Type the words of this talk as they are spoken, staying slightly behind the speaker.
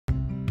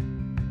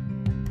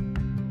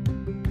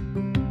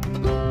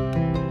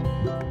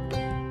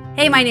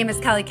Hey, my name is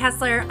Kelly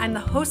Kessler. I'm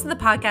the host of the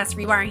podcast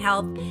Rewiring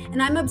Health,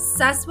 and I'm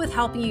obsessed with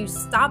helping you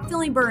stop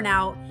feeling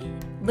burnout,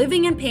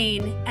 living in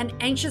pain, and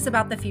anxious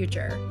about the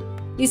future.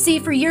 You see,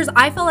 for years,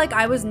 I felt like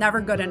I was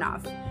never good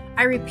enough.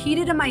 I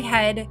repeated in my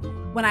head,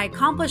 when I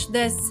accomplish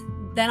this,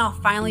 then I'll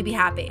finally be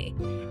happy.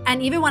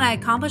 And even when I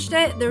accomplished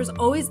it, there was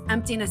always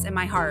emptiness in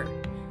my heart.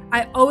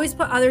 I always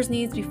put others'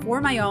 needs before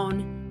my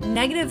own.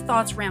 Negative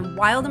thoughts ran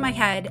wild in my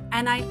head,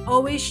 and I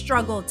always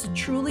struggled to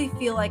truly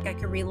feel like I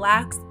could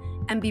relax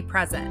and be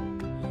present.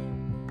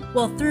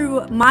 Well,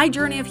 through my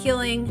journey of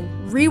healing,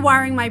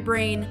 rewiring my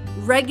brain,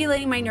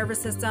 regulating my nervous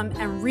system,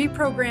 and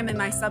reprogramming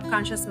my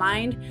subconscious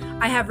mind,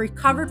 I have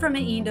recovered from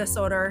an eating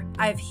disorder,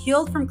 I have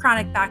healed from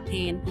chronic back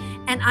pain,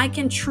 and I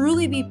can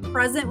truly be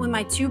present with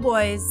my two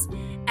boys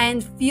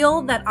and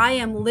feel that I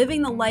am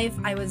living the life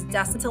I was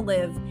destined to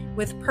live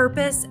with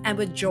purpose and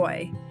with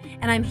joy.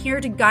 And I'm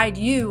here to guide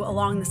you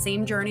along the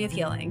same journey of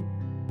healing.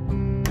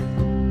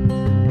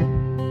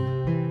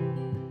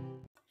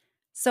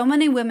 So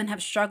many women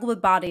have struggled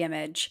with body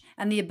image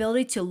and the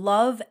ability to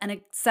love and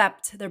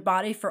accept their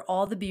body for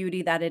all the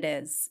beauty that it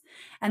is.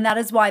 And that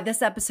is why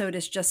this episode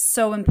is just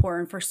so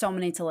important for so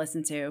many to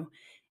listen to.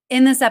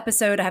 In this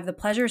episode, I have the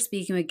pleasure of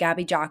speaking with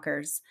Gabby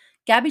Jockers.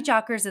 Gabby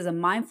Jockers is a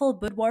Mindful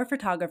Boudoir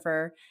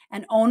Photographer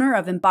and owner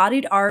of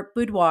Embodied Art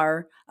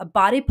Boudoir, a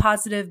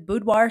body-positive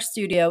boudoir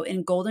studio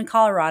in Golden,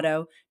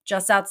 Colorado,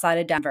 just outside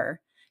of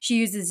Denver. She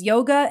uses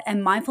yoga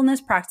and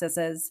mindfulness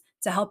practices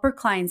to help her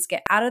clients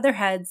get out of their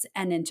heads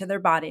and into their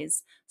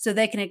bodies so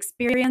they can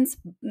experience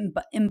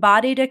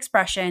embodied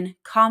expression,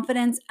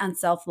 confidence, and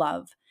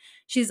self-love.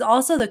 She's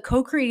also the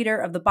co-creator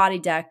of the Body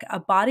Deck, a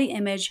body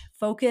image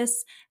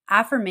focus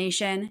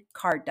affirmation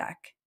card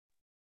deck.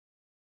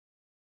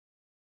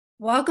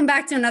 Welcome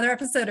back to another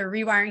episode of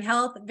Rewiring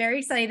Health. Very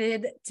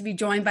excited to be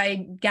joined by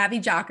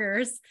Gabby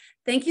Jockers.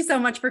 Thank you so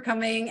much for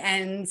coming,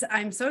 and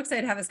I'm so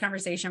excited to have this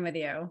conversation with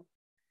you.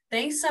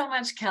 Thanks so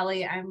much,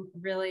 Kelly. I'm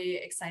really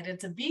excited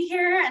to be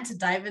here and to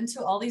dive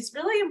into all these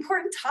really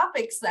important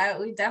topics that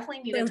we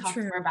definitely need to talk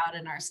more about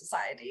in our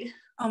society.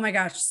 Oh my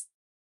gosh.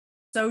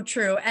 So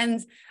true.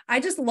 And I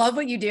just love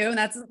what you do. And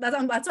that's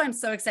why I'm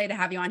so excited to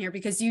have you on here,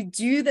 because you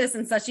do this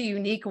in such a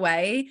unique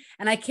way.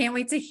 And I can't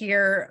wait to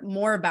hear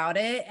more about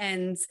it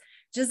and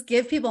just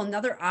give people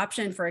another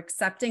option for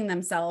accepting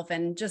themselves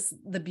and just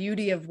the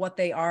beauty of what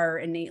they are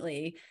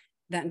innately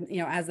than,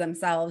 as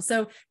themselves.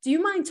 So do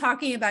you mind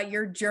talking about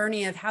your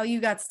journey of how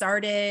you got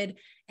started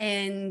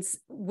and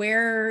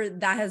where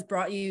that has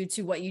brought you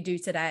to what you do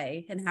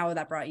today and how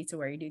that brought you to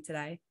where you do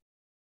today?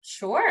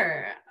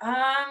 Sure.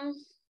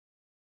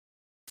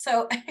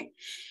 So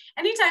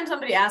anytime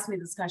somebody asks me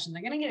this question,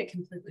 they're going to get a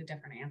completely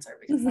different answer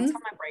because that's how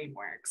my brain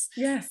works.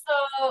 Yes.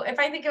 So if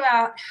I think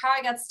about how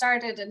I got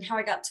started and how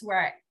I got to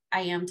where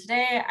I am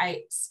today,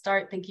 I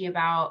start thinking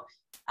about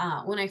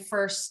when I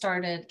first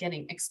started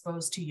getting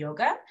exposed to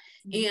yoga.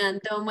 And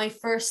though my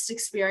first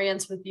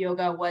experience with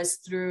yoga was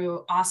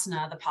through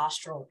asana, the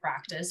postural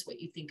practice,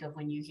 what you think of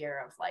when you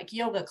hear of like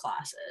yoga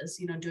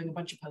classes, doing a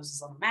bunch of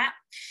poses on the mat.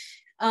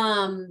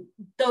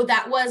 Though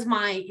that was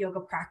my yoga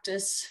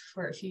practice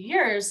for a few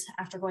years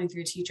after going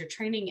through teacher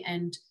training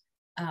and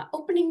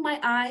opening my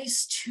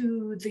eyes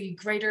to the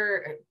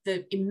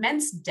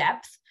immense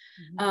depth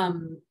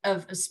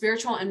of a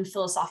spiritual and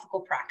philosophical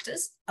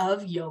practice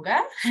of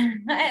yoga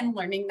and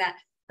learning that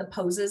the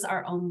poses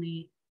are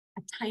only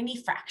a tiny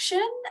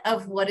fraction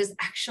of what is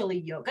actually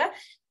yoga.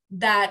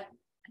 That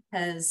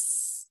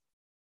has,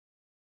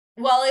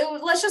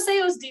 let's just say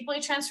it was deeply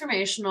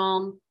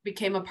transformational,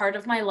 became a part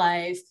of my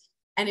life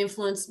and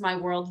influenced my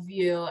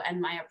worldview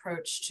and my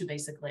approach to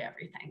basically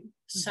everything.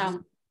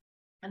 So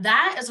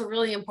that is a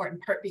really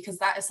important part because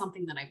that is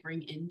something that I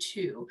bring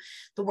into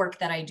the work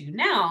that I do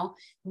now,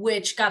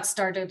 which got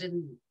started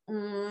in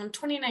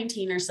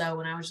 2019 or so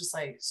when I was just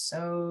like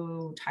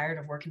so tired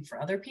of working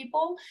for other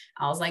people.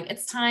 I was like,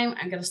 it's time.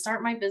 I'm going to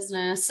start my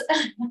business.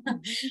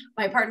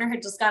 My partner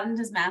had just gotten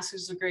his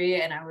master's degree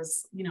and I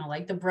was,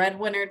 like the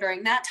breadwinner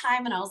during that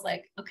time. And I was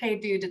like, okay,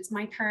 dude, it's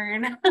my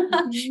turn.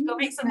 Go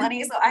make some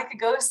money so I could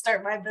go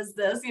start my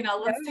business.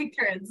 Let's take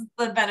turns. It's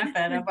the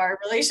benefit of our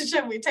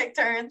relationship. We take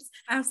turns.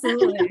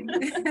 Absolutely.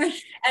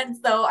 And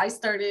so I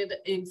started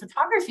in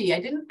photography. I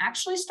didn't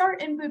actually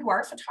start in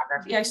boudoir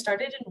photography. I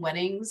started in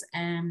weddings,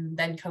 and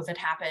then COVID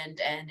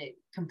happened and it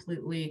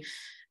completely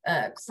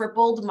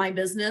crippled my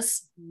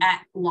business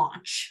at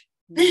launch.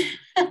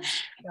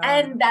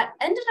 And that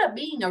ended up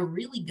being a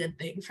really good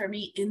thing for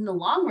me in the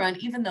long run,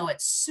 even though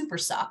it super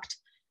sucked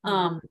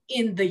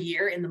in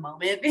the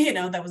moment,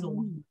 that was a long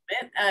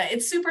moment.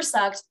 It super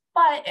sucked,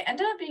 but it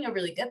ended up being a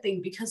really good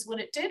thing because what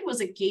it did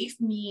was it gave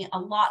me a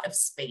lot of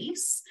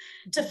space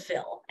to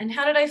fill. And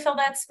how did I fill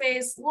that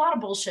space? A lot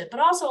of bullshit, but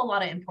also a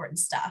lot of important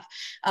stuff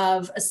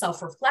of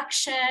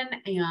self-reflection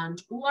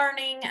and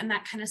learning and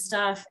that kind of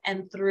stuff.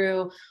 And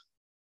through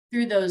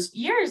those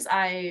years,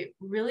 I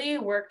really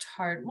worked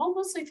hard,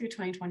 mostly through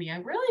 2020, I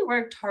really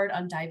worked hard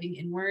on diving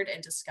inward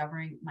and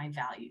discovering my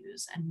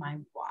values and my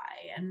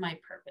why and my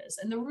purpose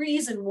and the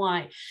reason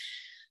why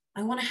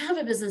I want to have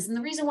a business, and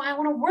the reason why I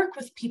want to work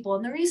with people,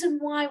 and the reason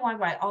why,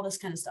 all this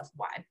kind of stuff.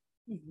 Why?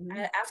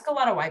 I ask a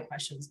lot of why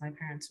questions. My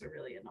parents were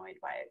really annoyed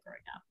by it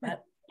growing up,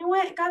 but you know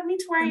what? It got me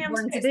to where I am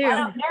Important to today. do.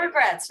 No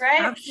regrets,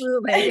 right?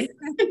 Absolutely.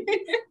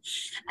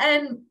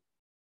 And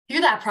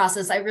through that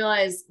process, I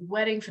realized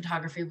wedding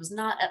photography was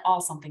not at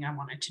all something I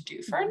wanted to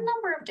do for a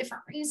number of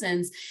different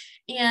reasons.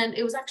 And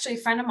it was actually a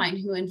friend of mine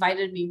who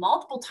invited me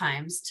multiple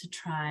times to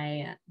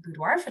try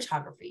boudoir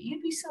photography.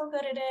 You'd be so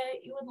good at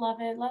it. You would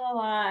love it, la, la,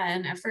 la.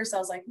 And at first I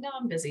was like, no,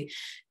 I'm busy.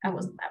 I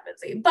wasn't that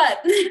busy,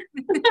 but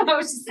I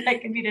was just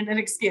like, I needed an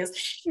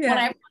excuse. Yeah. When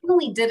I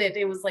finally did it,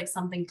 it was like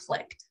something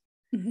clicked.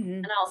 Mm-hmm.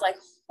 And I was like,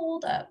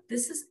 hold up,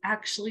 this is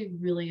actually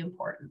really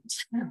important.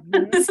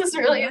 This is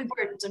really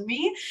important to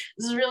me.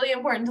 This is really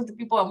important to the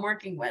people I'm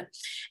working with.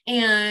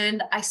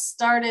 And I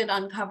started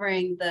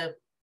uncovering the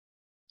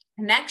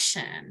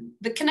connection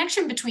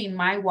between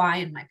my why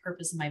and my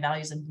purpose and my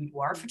values in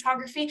boudoir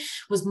photography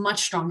was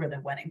much stronger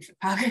than wedding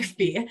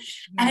photography. Yeah.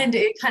 And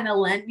it kind of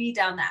led me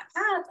down that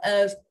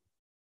path of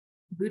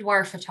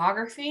boudoir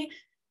photography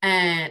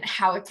and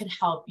how it can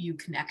help you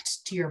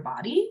connect to your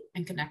body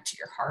and connect to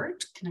your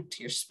heart, connect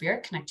to your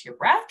spirit, connect to your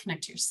breath,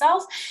 connect to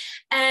yourself.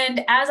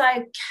 And as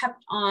I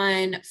kept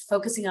on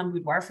focusing on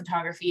boudoir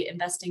photography,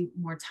 investing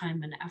more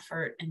time and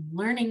effort and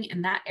learning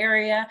in that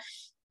area,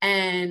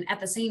 and at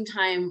the same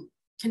time,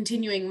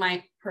 continuing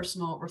my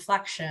personal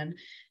reflection,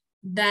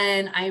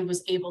 then I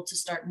was able to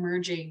start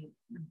merging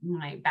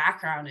my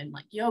background in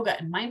like yoga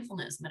and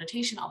mindfulness,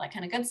 meditation, all that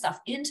kind of good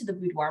stuff into the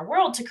boudoir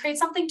world to create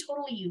something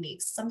totally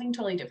unique, something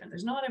totally different.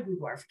 There's no other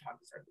boudoir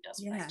photographer who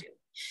does what I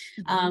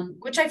do,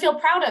 which I feel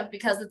proud of,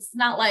 because it's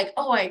not like,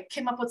 oh, I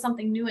came up with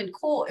something new and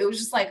cool. It was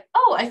just like,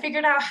 oh, I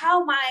figured out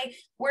how my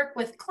work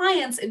with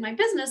clients in my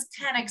business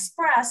can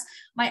express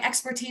my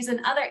expertise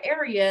in other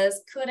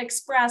areas, could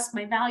express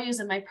my values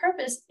and my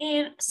purpose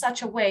in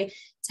such a way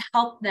to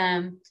help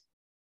them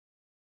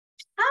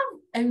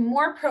have a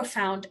more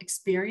profound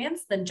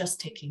experience than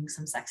just taking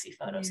some sexy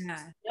photos.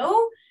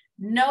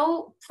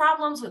 No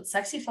problems with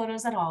sexy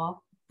photos at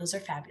all. Those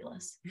are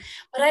fabulous.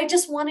 But I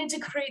just wanted to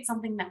create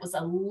something that was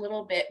a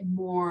little bit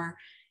more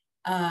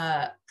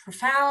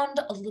profound,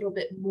 a little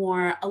bit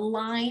more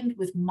aligned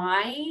with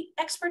my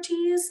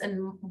expertise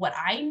and what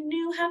I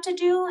knew how to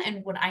do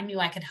and what I knew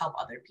I could help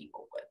other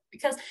people with.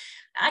 Because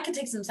I could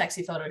take some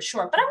sexy photos,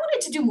 sure, but I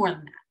wanted to do more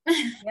than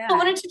that. I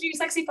wanted to do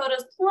sexy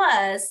photos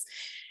plus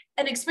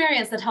an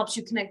experience that helps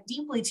you connect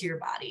deeply to your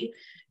body,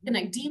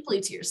 connect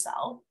deeply to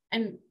yourself,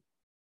 and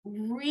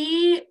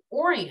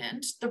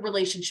reorient the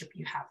relationship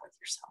you have with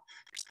yourself.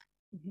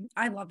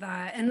 I love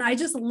that. And I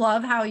just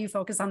love how you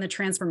focus on the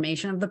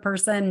transformation of the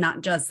person,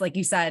 not just like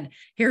you said,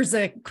 here's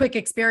a quick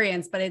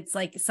experience, but it's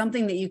like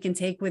something that you can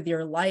take with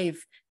your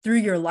life through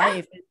your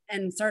life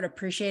and start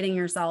appreciating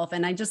yourself.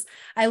 And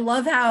I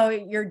love how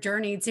your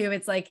journey too,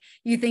 it's like,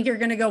 you think you're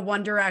going to go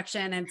one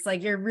direction and it's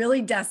like, you're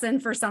really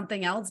destined for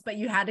something else, but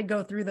you had to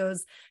go through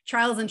those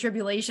trials and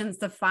tribulations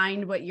to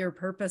find what your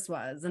purpose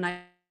was. And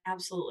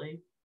Absolutely.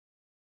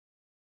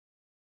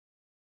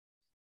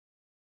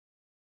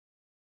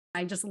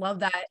 I just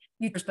love that,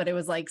 but it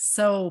was like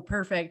so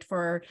perfect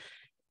for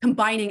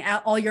combining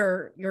all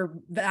your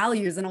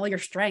values and all your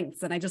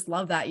strengths. And I just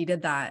love that you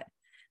did that.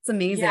 It's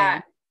amazing.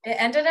 Yeah, it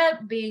ended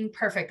up being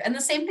perfect. And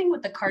the same thing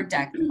with the card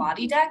deck, the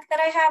body deck that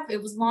I have.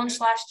 It was launched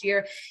last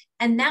year.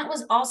 And that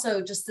was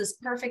also just this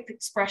perfect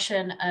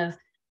expression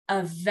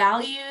of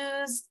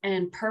values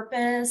and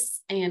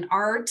purpose and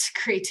art,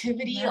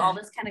 creativity, all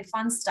this kind of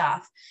fun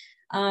stuff.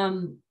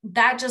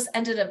 That just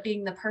ended up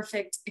being the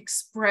perfect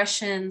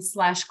expression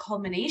 /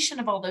 culmination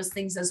of all those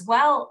things as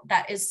well.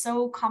 That is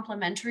so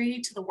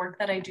complementary to the work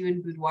that I do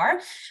in boudoir,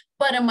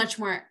 but a much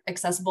more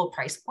accessible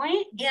price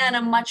point and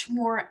a much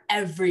more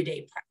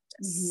everyday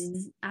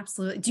practice.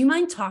 Absolutely. Do you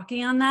mind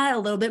talking on that a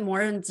little bit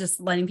more and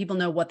just letting people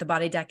know what the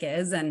body deck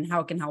is and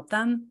how it can help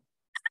them?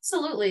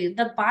 Absolutely.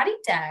 The body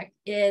deck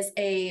is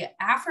a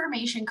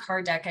affirmation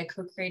card deck I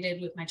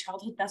co-created with my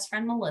childhood best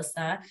friend,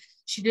 Melissa.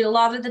 She did a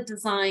lot of the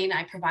design.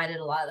 I provided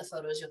a lot of the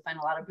photos. You'll find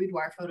a lot of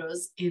boudoir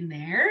photos in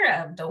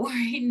there. Don't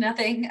worry,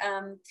 nothing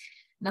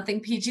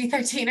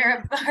PG-13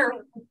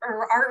 or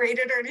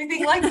R-rated or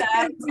anything like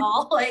that. It's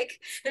all like,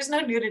 there's no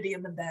nudity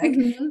in the deck.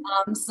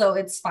 So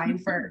it's fine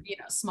for,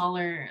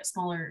 smaller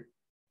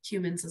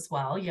humans as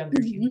well,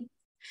 younger humans.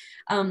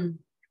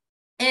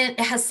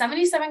 It has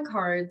 77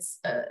 cards,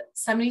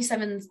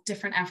 77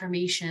 different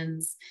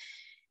affirmations.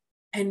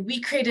 And we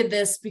created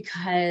this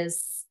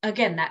because,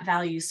 again, that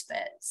values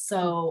fit.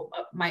 So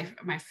my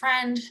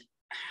friend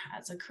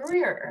has a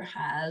career,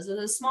 has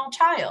a small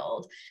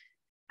child,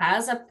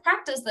 has a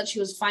practice that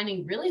she was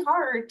finding really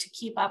hard to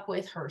keep up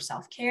with her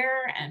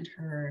self-care and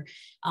her,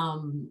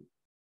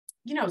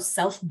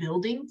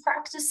 self-building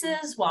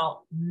practices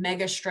while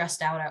mega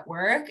stressed out at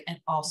work and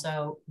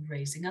also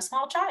raising a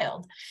small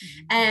child.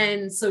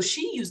 And so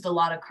she used a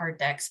lot of card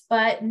decks,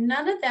 but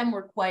none of them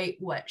were quite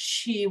what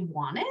she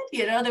wanted.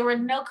 There were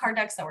no card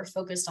decks that were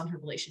focused on her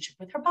relationship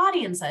with her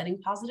body and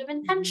setting positive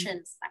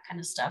intentions, that kind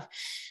of stuff.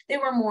 They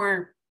were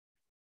more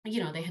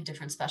they had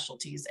different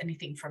specialties,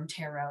 anything from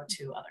tarot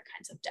to other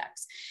kinds of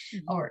decks,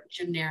 Mm-hmm. or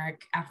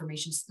generic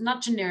affirmations,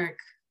 not generic,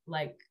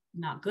 like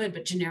not good,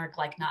 but generic,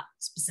 like not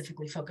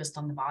specifically focused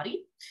on the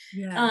body.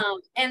 Yeah.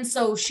 And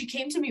so she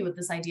came to me with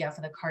this idea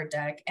for the card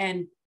deck,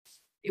 and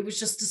it was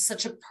just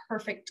such a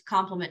perfect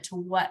complement to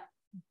what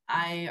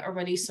I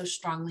already so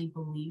strongly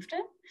believed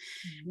in.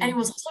 And it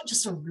was also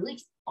just a really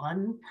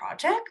fun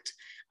project.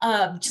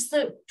 Just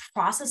the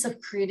process of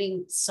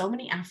creating so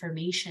many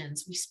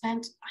affirmations. We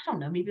spent, I don't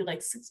know, maybe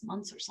like 6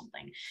 months or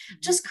something,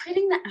 just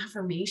creating the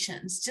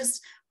affirmations,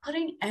 just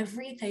putting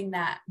everything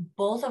that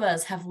both of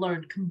us have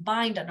learned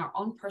combined in our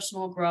own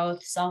personal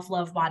growth,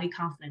 self-love, body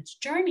confidence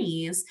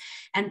journeys.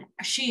 And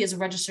she is a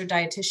registered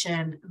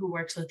dietitian who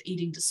works with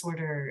eating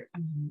disorder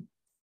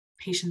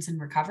patients in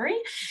recovery.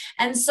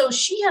 And so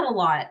she had a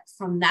lot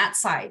from that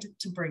side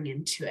to bring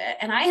into it.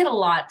 And I had a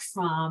lot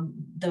from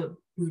the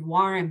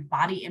boudoir and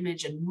body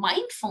image and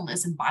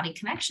mindfulness and body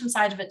connection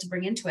side of it to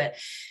bring into it.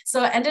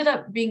 So it ended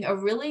up being a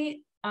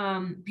really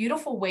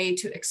beautiful way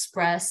to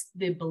express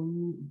the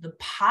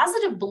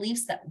positive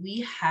beliefs that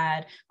we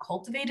had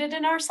cultivated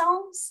in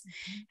ourselves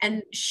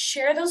and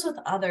share those with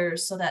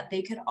others so that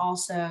they could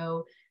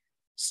also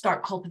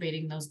start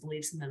cultivating those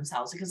beliefs in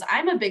themselves. Because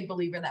I'm a big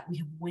believer that we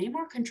have way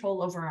more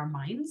control over our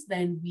minds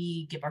than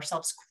we give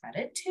ourselves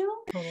credit to.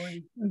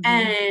 Totally.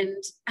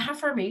 And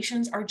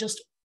affirmations are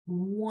just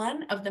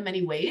one of the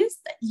many ways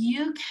that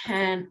you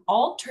can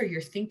alter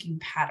your thinking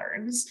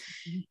patterns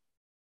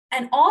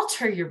and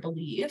alter your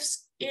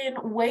beliefs in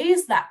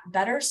ways that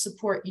better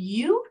support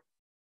you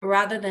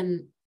rather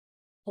than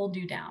hold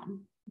you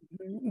down.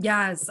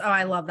 Yes. Oh,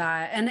 I love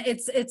that. And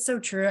it's so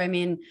true. I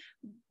mean,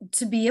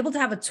 to be able to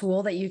have a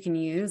tool that you can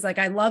use, like,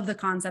 I love the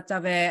concept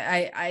of it.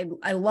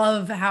 I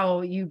love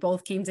how you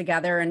both came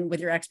together and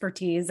with your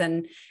expertise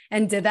and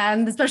did that.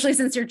 And especially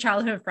since you're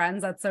childhood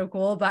friends, that's so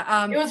cool. But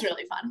it was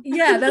really fun.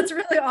 Yeah, that's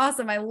really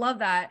awesome. I love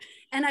that.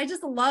 And I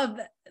just love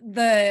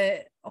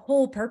the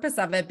whole purpose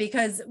of it,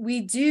 because we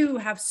do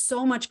have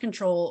so much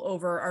control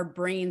over our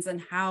brains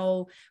and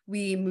how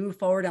we move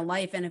forward in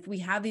life. And if we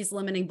have these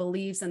limiting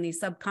beliefs and these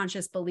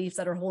subconscious beliefs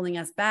that are holding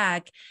us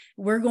back,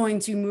 we're going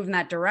to move in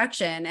that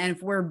direction. And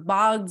if we're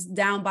bogged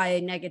down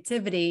by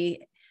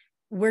negativity,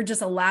 we're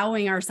just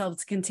allowing ourselves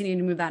to continue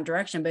to move that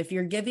direction. But if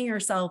you're giving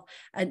yourself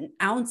an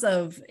ounce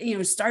of,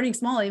 starting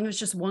small, even if it's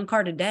just one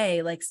card a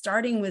day, like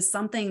starting with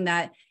something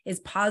that is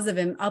positive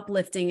and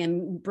uplifting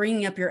and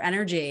bringing up your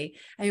energy.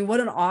 I mean, what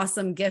an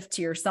awesome gift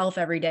to yourself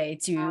every day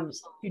to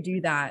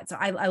do that. So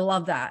I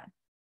love that.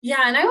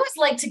 Yeah. And I always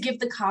like to give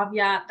the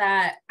caveat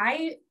that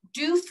I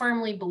do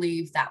firmly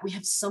believe that we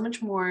have so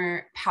much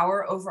more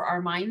power over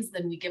our minds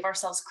than we give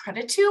ourselves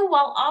credit to,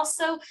 while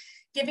also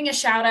giving a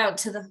shout out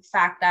to the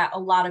fact that a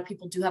lot of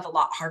people do have a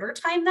lot harder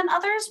time than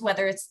others,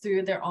 whether it's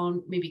through their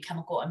own maybe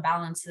chemical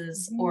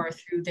imbalances or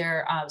through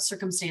their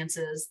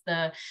circumstances,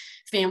 the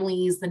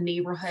families, the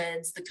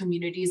neighborhoods, the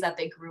communities that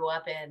they grew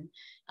up in.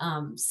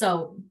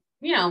 So,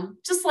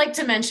 just like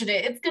to mention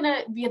it, it's going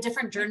to be a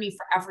different journey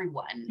for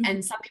everyone.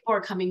 And some people are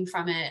coming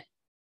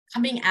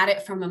at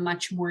it from a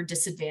much more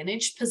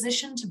disadvantaged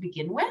position to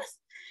begin with.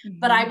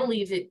 But I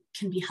believe it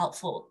can be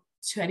helpful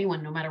to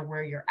anyone, no matter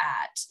where you're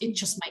at. It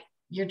just might,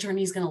 your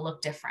journey is going to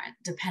look different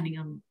depending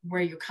on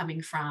where you're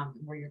coming from,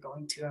 where you're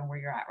going to, and where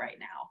you're at right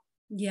now.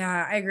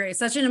 Yeah, I agree. It's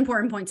such an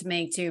important point to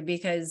make too,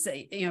 because,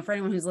 for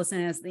anyone who's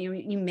listening to this,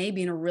 you may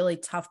be in a really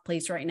tough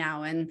place right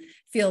now and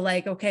feel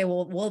like, okay,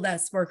 well, will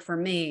this work for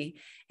me?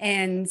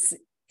 And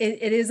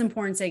it is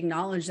important to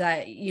acknowledge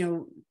that,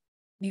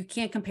 you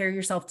can't compare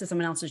yourself to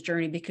someone else's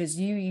journey, because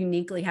you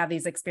uniquely have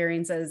these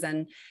experiences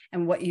and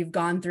what you've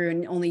gone through,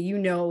 and only you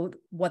know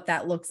what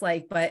that looks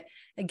like. But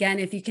again,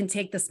 if you can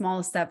take the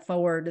smallest step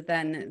forward,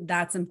 then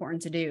that's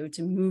important to do,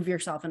 to move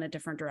yourself in a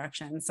different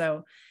direction.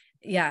 So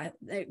yeah,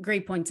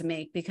 great point to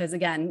make, because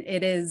again,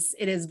 it is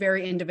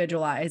very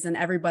individualized and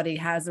everybody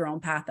has their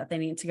own path that they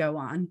need to go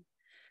on.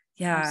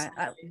 Yeah,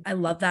 I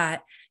love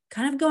that.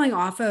 Kind of going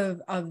off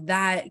of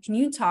that, can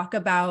you talk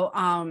about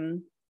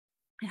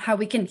how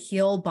we can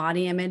heal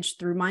body image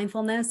through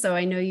mindfulness? So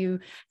I know you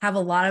have a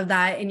lot of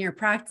that in your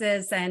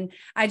practice, and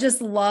I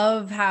just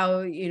love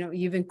how,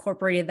 you've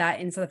incorporated that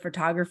into the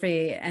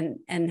photography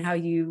and how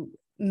you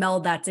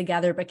meld that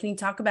together. But can you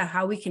talk about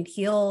how we can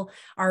heal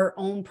our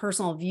own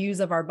personal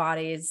views of our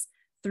bodies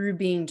through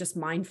being just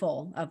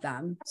mindful of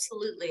them?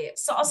 Absolutely.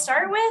 So I'll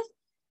start with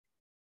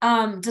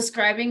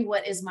describing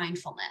what is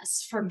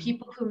mindfulness for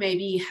people who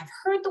maybe have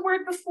heard the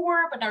word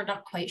before, but are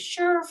not quite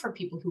sure, for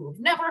people who have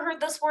never heard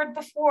this word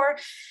before.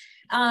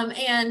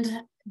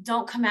 And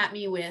don't come at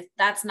me with,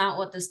 that's not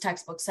what this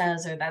textbook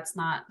says, or that's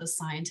not the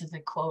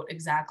scientific quote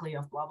exactly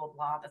of blah, blah,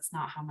 blah. That's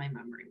not how my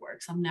memory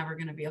works. I'm never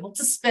going to be able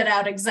to spit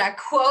out exact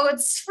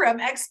quotes from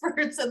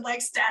experts and like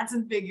stats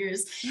and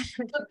figures.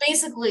 But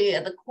basically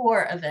at the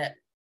core of it,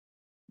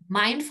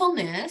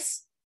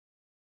 mindfulness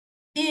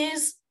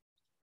is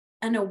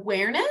an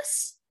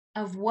awareness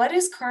of what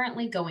is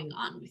currently going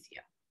on with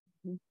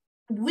you.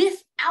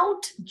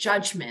 without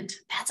judgment.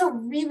 That's a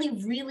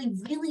really, really,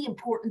 really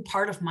important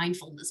part of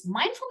mindfulness.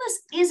 Mindfulness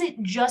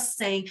isn't just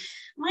saying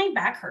my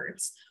back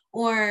hurts,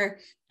 or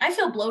I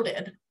feel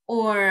bloated,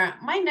 or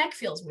my neck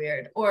feels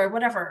weird, or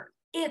whatever.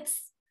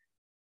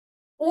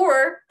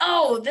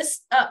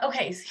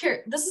 Okay,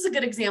 here, this is a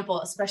good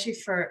example, especially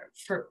for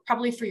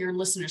probably for your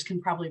listeners can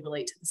probably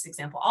relate to this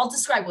example. I'll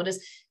describe what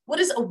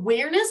is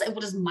awareness and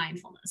what is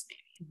mindfulness,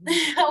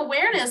 maybe.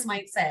 Awareness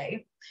might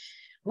say,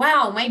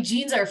 wow, my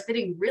jeans are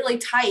fitting really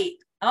tight.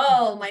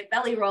 Oh, my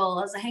belly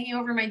roll is hanging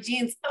over my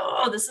jeans.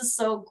 Oh, this is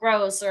so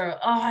gross. Or,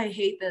 oh, I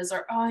hate this.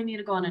 Or, oh, I need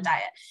to go on a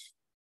diet.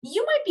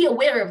 You might be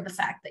aware of the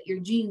fact that your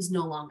jeans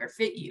no longer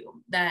fit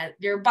you, that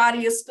your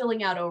body is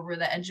spilling out over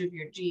the edge of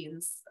your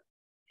jeans,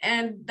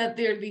 and that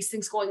there are these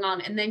things going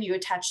on. And then you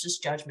attach this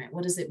judgment.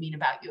 What does it mean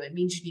about you? It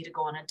means you need to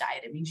go on a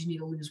diet. It means you need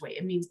to lose weight.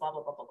 It means blah,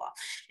 blah, blah, blah, blah.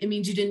 It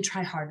means you didn't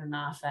try hard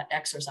enough at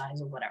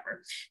exercise or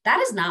whatever. That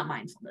is not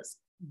mindfulness.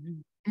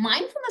 Mm-hmm.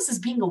 Mindfulness is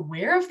being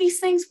aware of these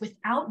things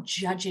without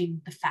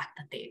judging the fact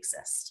that they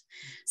exist.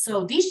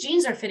 So these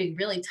jeans are fitting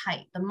really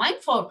tight. The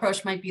mindful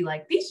approach might be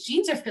like, these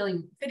jeans are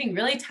fitting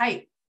really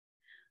tight.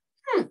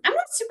 I'm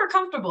not super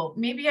comfortable.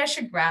 Maybe I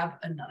should grab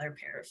another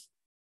pair of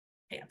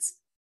pants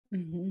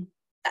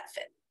that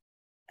fit.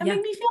 That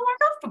made me feel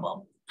more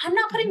comfortable. I'm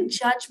not putting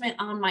judgment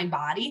on my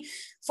body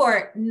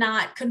for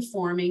not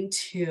conforming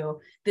to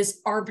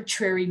this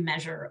arbitrary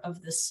measure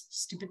of this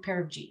stupid pair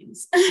of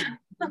jeans.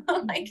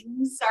 Like,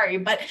 sorry,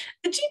 but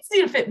the jeans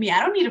need to fit me. I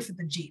don't need to fit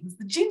the jeans.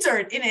 The jeans are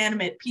an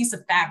inanimate piece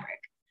of fabric.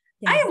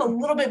 I am a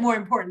little bit more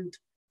important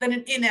than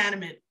an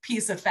inanimate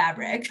piece of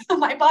fabric.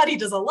 My body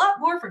does a lot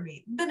more for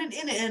me than an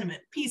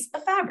inanimate piece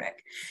of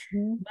fabric.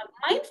 But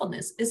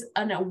mindfulness is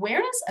an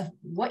awareness of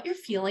what you're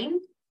feeling,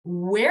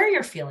 where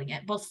you're feeling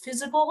it, both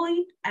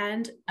physically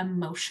and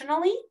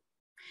emotionally,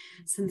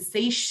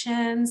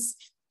 sensations,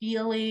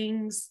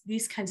 feelings,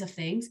 these kinds of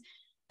things,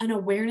 an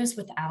awareness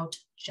without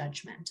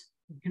judgment.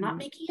 You're not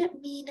making it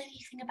mean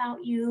anything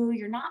about you.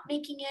 You're not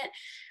making it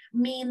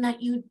mean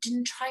that you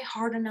didn't try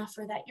hard enough,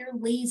 or that you're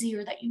lazy,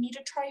 or that you need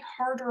to try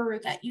harder, or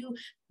that you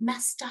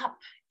messed up.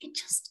 It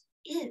just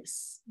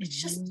is.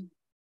 It's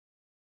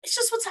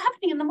just what's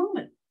happening in the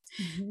moment.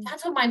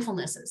 That's what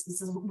mindfulness is.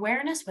 This is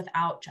awareness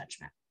without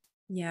judgment.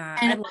 Yeah.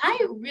 And I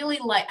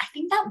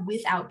think that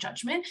without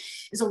judgment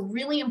is a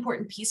really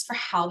important piece for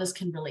how this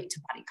can relate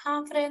to body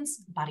confidence,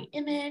 body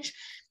image,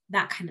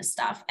 that kind of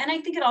stuff. And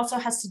I think it also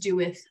has to do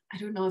with, I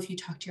don't know if you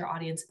talk to your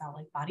audience about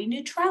like body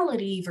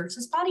neutrality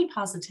versus body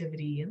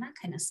positivity and that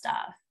kind of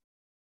stuff.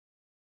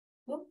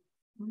 Oh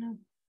no,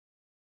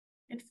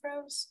 it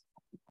froze.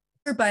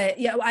 But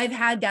yeah, I've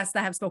had guests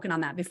that have spoken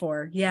on that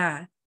before.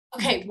 Yeah.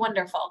 Okay,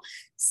 wonderful.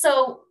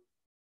 So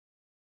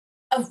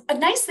a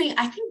nice thing,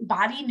 I think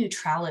body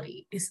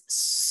neutrality is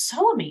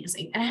so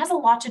amazing. And it has a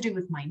lot to do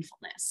with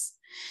mindfulness,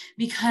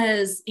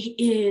 because it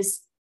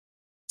is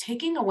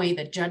taking away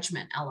the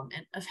judgment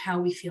element of how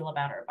we feel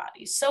about our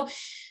bodies. So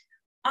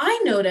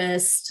I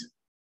noticed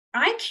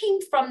I came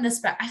from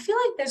this, I feel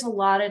like there's a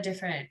lot of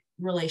different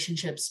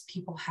relationships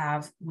people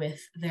have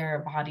with their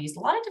bodies. A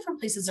lot of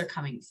different places they're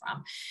coming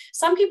from.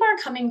 Some people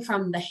are coming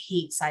from the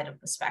hate side of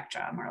the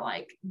spectrum, or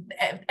like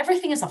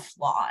everything is a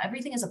flaw,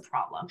 everything is a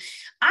problem.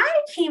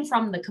 I came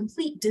from the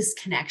complete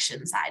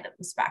disconnection side of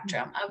the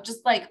spectrum of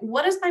just like,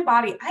 what is my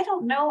body? I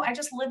don't know. I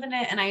just live in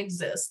it and I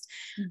exist.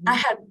 I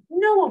had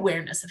no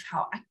awareness of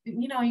how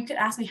you could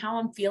ask me how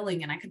I'm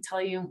feeling and I could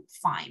tell you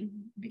fine,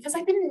 because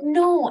I didn't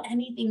know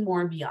anything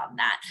more beyond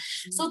that.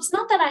 So it's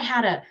not that I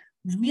had a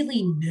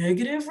really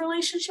negative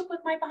relationship with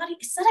my body.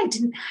 It's that I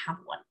didn't have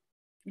one.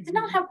 I did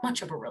not have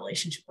much of a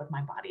relationship with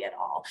my body at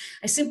all.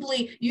 I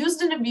simply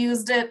used and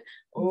abused it,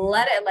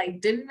 let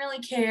it, didn't really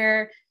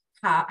care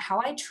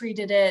how I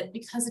treated it,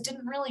 because it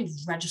didn't really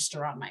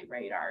register on my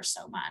radar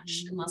so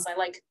much unless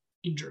I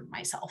injured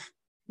myself.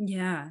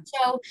 Yeah.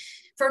 So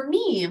for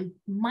me,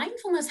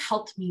 mindfulness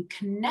helped me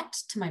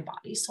connect to my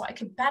body so I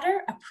could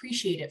better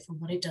appreciate it for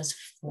what it does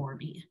for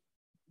me.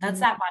 That's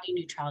that body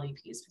neutrality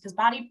piece, because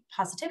body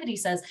positivity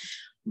says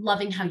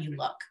loving how you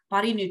look.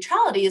 Body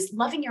neutrality is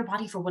loving your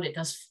body for what it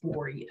does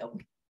for you.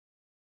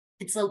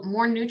 It's a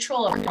more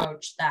neutral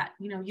approach that,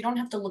 you don't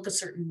have to look a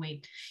certain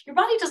way. Your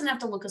body doesn't have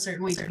to look a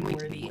certain way to be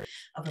worthy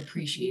of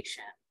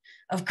appreciation,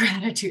 of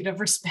gratitude, of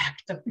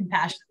respect, of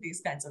compassion,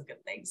 these kinds of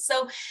good things.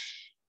 So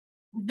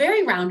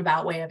very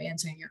roundabout way of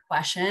answering your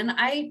question.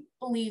 I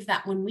believe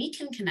that when we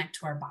can connect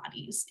to our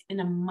bodies in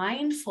a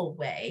mindful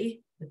way,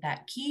 with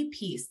that key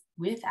piece,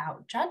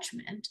 without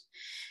judgment,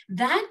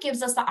 that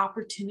gives us the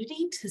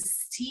opportunity to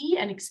see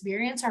and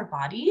experience our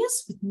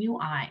bodies with new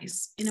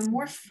eyes in a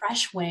more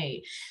fresh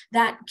way.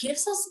 That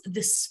gives us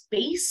the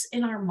space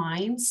in our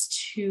minds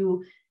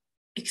to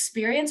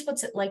experience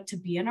what's it like to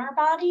be in our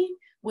body,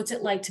 what's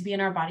it like to be in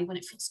our body when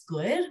it feels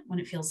good, when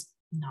it feels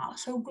not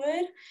so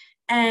good,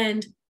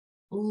 and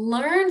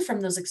learn from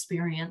those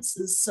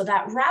experiences, so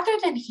that rather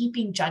than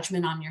heaping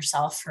judgment on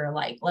yourself for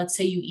let's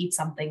say you eat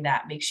something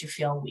that makes you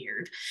feel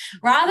weird,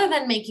 rather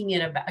than making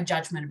it a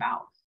judgment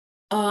about,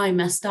 oh, I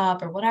messed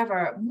up or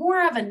whatever,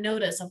 more of a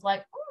notice of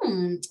like,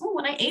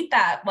 when I ate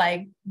that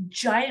like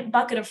giant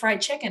bucket of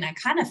fried chicken, I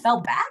kind of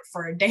felt bad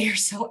for a day or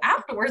so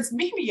afterwards.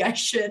 Maybe I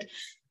should,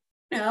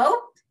 not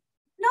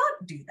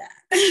do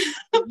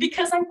that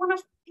because I want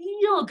to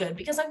feel good,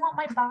 because I want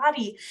my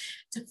body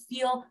to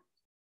feel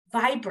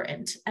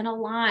vibrant and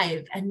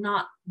alive and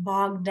not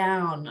bogged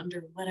down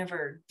under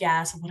whatever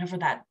gas or whatever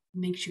that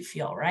makes you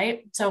feel,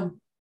 right? So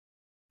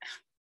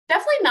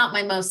definitely not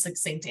my most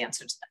succinct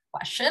answer to that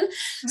question.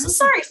 So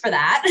sorry for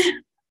that.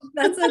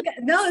 That's okay.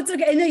 No, it's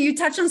okay. No, you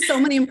touched on so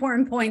many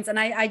important points. And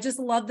I just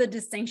love the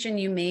distinction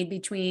you made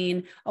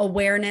between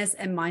awareness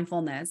and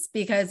mindfulness,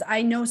 because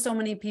I know so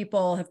many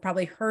people have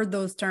probably heard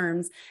those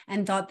terms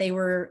and thought they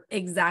were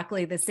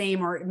exactly the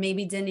same, or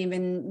maybe didn't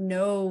even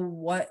know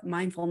what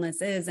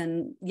mindfulness is.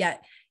 And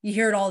yet you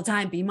hear it all the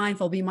time, be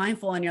mindful, be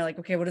mindful. And you're like,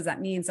 okay, what does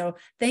that mean? So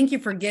thank you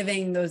for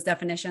giving those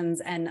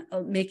definitions and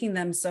making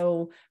them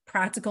so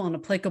practical and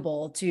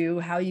applicable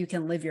to how you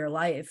can live your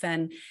life.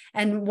 And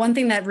one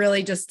thing that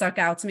really just stuck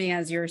out to me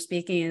as you're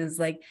speaking is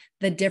like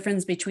the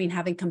difference between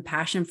having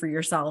compassion for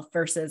yourself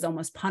versus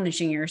almost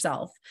punishing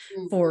yourself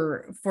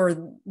for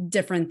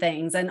different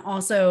things. And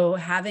also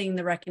having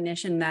the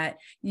recognition that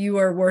you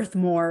are worth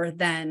more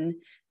than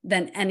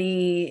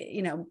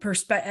any,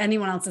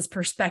 anyone else's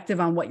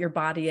perspective on what your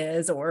body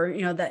is, or,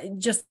 that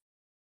just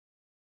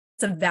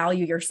to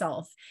value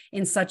yourself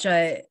in such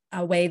a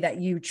way that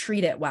you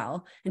treat it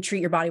well and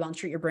treat your body well and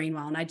treat your brain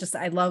well. And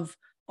I love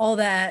all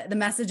the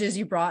messages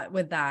you brought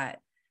with that,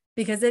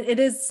 because it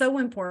is so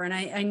important.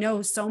 I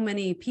know so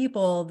many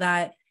people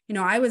that,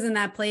 I was in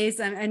that place,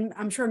 and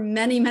I'm sure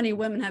many, many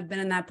women have been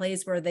in that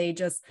place where they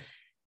just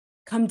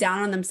come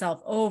down on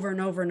themselves over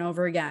and over and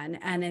over again.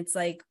 And it's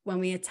like, when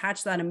we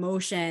attach that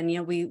emotion,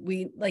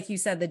 we, like you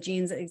said, the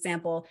jeans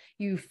example,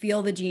 you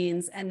feel the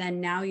jeans, and then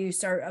now you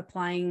start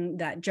applying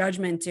that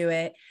judgment to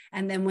it.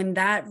 And then when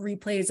that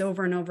replays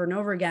over and over and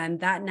over again,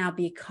 that now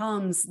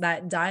becomes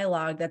that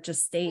dialogue that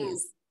just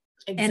stays.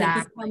 Exactly. And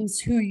it becomes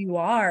who you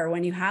are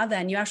when you have that.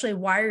 And you actually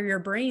wire your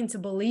brain to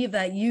believe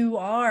that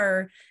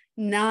you're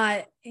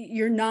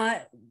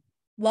not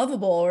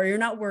lovable, or you're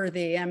not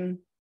worthy. And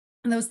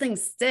those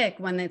things stick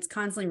when it's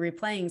constantly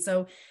replaying.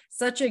 So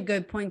such a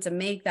good point to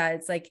make, that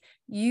it's like,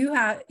 you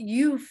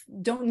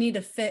don't need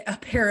to fit a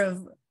pair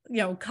of,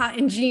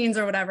 cotton jeans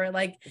or whatever.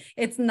 Like,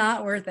 it's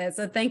not worth it.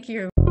 So thank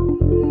you.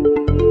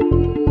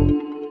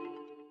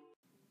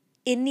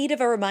 In need of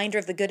a reminder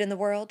of the good in the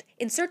world?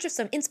 In search of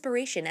some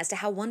inspiration as to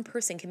how one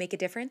person can make a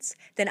difference?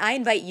 Then I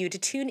invite you to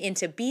tune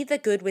into Be the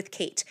Good with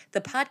Kate,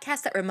 the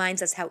podcast that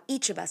reminds us how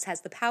each of us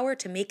has the power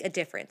to make a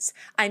difference.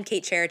 I'm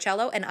Kate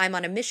Chericello, and I'm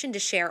on a mission to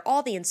share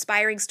all the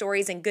inspiring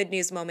stories and good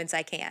news moments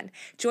I can.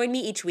 Join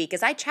me each week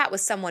as I chat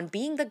with someone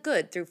being the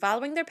good through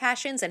following their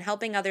passions and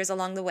helping others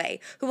along the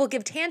way, who will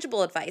give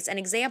tangible advice and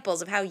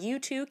examples of how you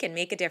too can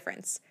make a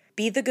difference.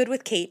 Be the Good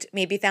with Kate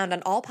may be found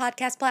on all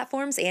podcast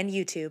platforms and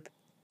YouTube.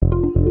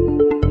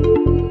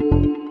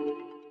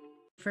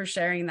 For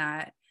sharing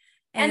that.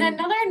 And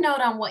another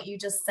note on what you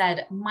just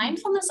said,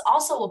 mindfulness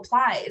also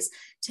applies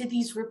to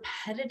these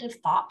repetitive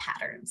thought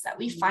patterns that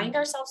we find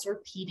ourselves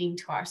repeating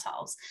to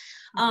ourselves.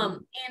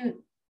 In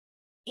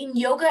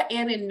yoga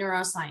and in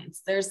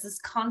neuroscience, there's this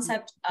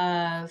concept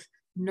of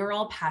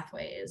neural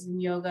pathways. In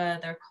yoga,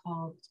 they're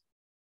called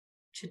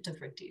chitta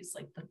vrittis,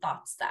 like the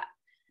thoughts that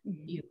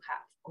you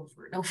have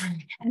over and over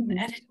again.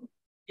 And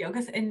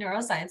yoga and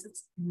neuroscience,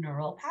 it's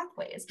neural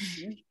pathways.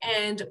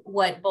 And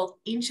what both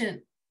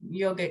ancient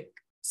yogic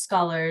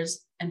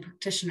scholars and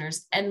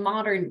practitioners and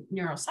modern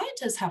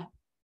neuroscientists have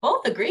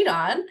both agreed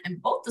on and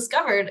both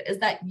discovered is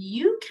that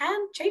you can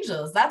change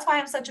those. That's why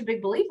I'm such a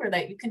big believer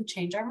that you can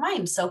change our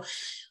mind. So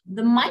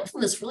the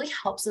mindfulness really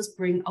helps us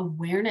bring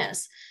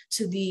awareness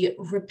to the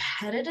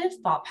repetitive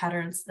thought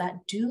patterns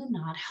that do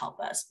not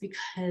help us,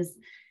 because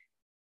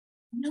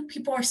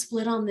people are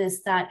split on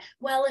this, that,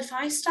 well, if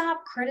I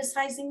stop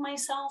criticizing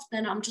myself,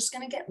 then I'm just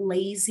going to get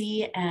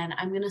lazy and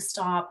I'm going to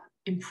stop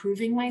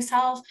improving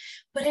myself.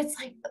 But it's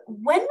like,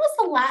 when was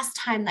the last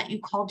time that you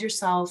called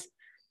yourself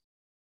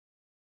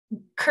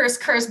curse,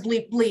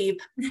 bleep, bleep?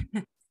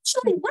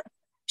 Actually, what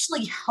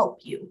actually help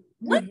you?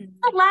 When's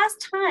the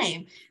last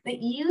time that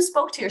you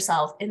spoke to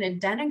yourself in a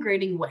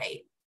denigrating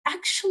way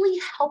actually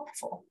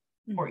helpful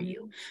for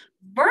you?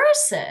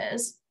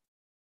 Versus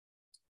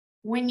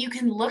when you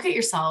can look at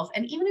yourself,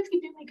 and even if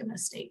you do make a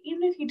mistake,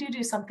 even if you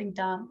do something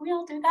dumb, we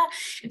all do that.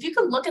 If you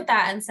can look at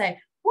that and say,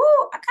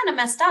 whoa, I kind of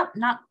messed up.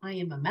 Not I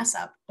am a mess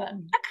up, but I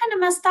kind of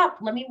messed up.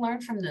 Let me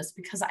learn from this,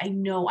 because I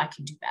know I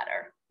can do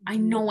better. I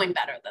know I'm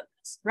better than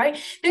this, right?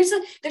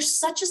 There's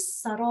such a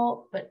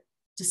subtle but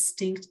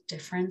distinct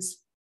difference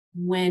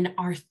when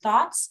our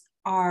thoughts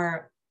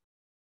are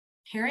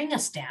tearing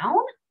us down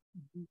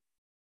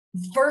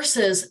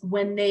versus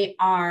when they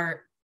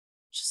are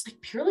just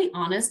like purely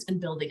honest and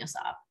building us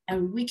up.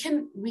 And we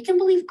can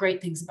believe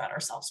great things about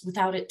ourselves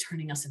without it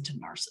turning us into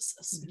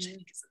narcissists, which I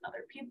think is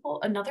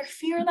another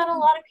fear that a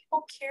lot of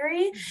people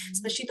carry,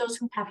 especially those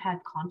who have had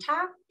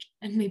contact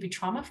and maybe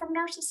trauma from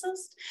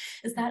narcissists,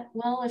 is that,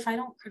 well, if I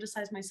don't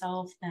criticize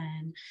myself,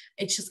 then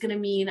it's just going to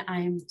mean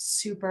I'm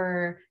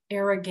super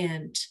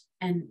arrogant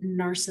and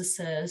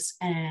narcissist,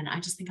 and I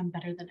just think I'm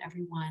better than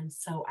everyone.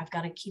 So I've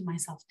got to keep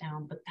myself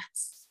down. But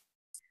that's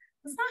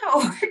not how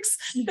it works.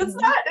 It's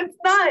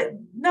not,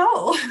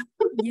 no.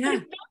 Yeah.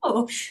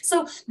 No.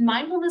 So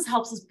mindfulness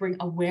helps us bring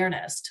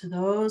awareness to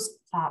those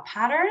thought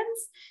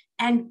patterns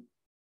and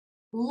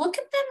look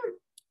at them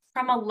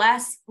from a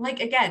less,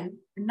 like, again,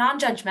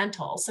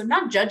 non-judgmental. So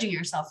not judging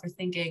yourself for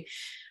thinking,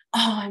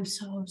 oh, I'm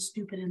so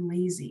stupid and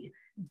lazy,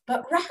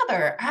 but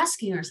rather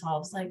asking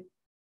ourselves, like,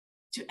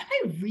 am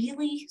I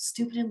really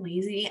stupid and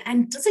lazy?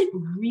 And does it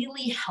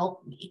really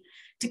help me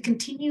to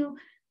continue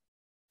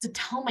to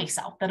tell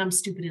myself that I'm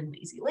stupid and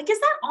lazy? Like, is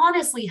that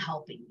honestly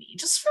helping me?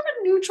 Just from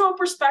a neutral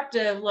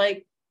perspective,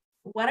 like,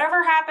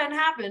 whatever happened,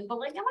 but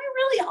like, am I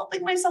really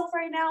helping myself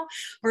right now?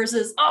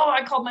 Versus, oh,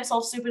 I called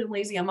myself stupid and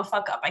lazy, I'm a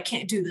fuck up, I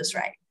can't do this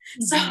right.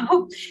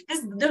 So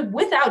the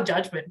without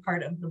judgment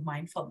part of the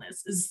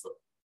mindfulness is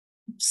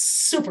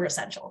super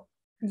essential.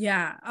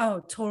 Yeah. Oh,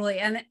 totally.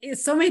 And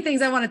it's so many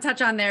things I want to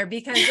touch on there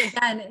because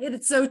again,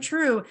 it's so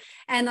true.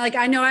 And like,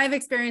 I know I've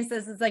experienced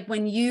this. It's like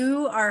when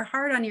you are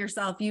hard on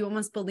yourself, you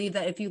almost believe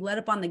that if you let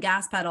up on the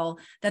gas pedal,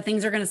 that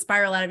things are going to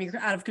spiral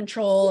out of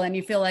control and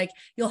you feel like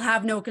you'll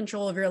have no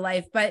control of your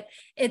life. But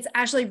it's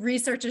actually,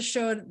 research has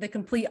showed the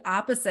complete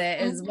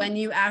opposite is when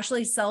you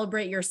actually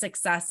celebrate your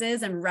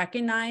successes and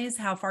recognize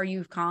how far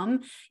you've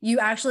come, you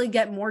actually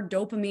get more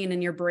dopamine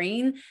in your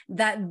brain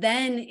that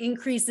then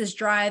increases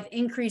drive,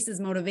 increases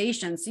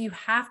motivation. So you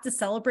have to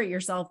celebrate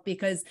yourself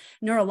because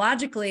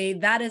neurologically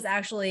that is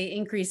actually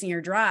increasing your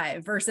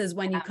drive versus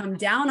when you come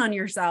down on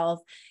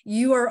yourself,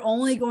 you are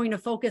only going to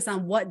focus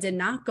on what did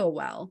not go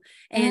well.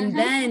 And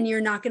then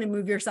you're not going to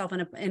move yourself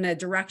in a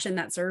direction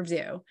that serves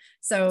you.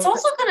 So it's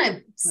also going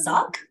to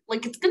suck.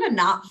 Like, it's going to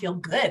not feel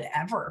good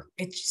ever.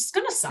 It's just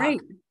going to suck.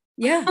 Right.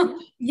 Yeah.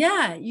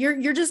 Yeah.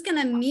 You're just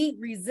going to meet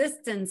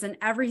resistance in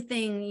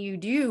everything you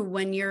do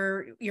when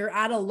you're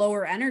at a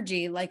lower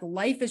energy. Like,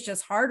 life is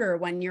just harder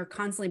when you're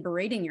constantly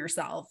berating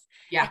yourself.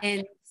 Yeah.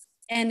 And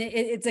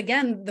it's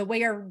again, the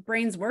way our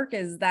brains work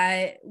is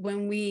that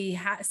when we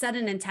set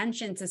an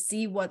intention to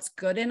see what's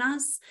good in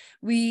us,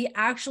 we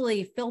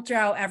actually filter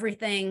out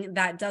everything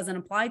that doesn't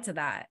apply to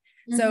that.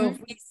 So if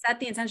we set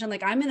the intention,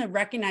 like, I'm going to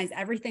recognize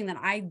everything that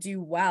I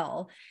do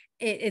well,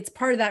 it's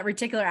part of that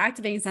reticular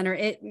activating center.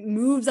 It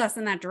moves us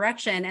in that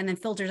direction and then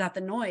filters out the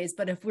noise.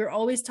 But if we're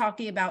always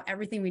talking about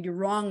everything we do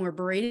wrong, we're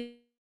berating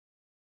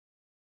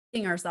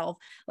ourselves,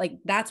 like,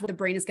 that's what the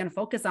brain is going to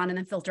focus on and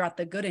then filter out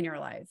the good in your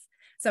life.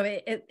 So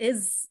it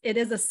is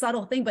a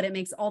subtle thing, but it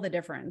makes all the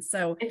difference.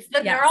 So it's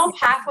the neural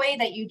pathway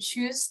that you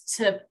choose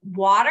to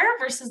water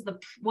versus the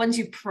ones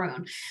you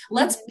prune.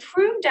 Let's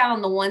prune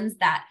down the ones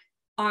that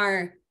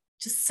are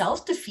just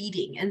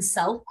self-defeating and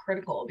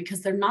self-critical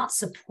because they're not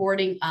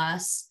supporting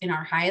us in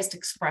our highest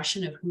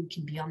expression of who we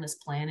can be on this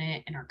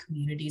planet, in our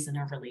communities, in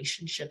our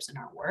relationships, in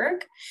our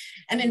work.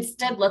 And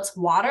instead, let's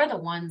water the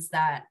ones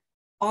that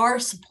are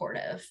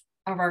supportive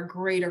of our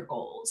greater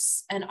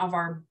goals and of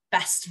our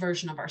best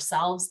version of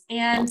ourselves.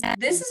 And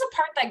this is a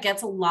part that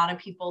gets a lot of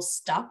people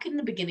stuck in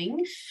the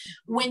beginning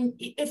when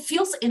it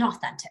feels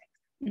inauthentic.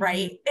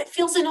 Right? It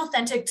feels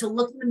inauthentic to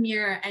look in the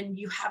mirror and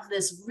you have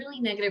this really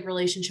negative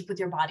relationship with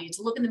your body,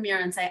 to look in the mirror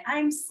and say,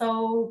 I'm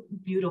so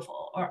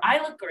beautiful, or I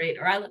look great,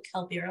 or I look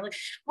healthy, or like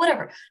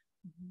whatever.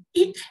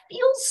 It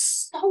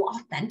feels so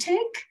authentic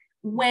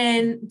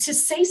when to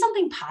say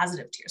something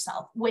positive to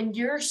yourself, when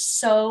you're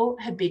so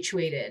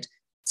habituated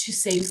to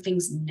saying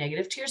things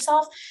negative to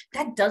yourself.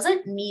 That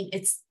doesn't mean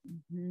it's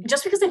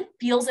just because it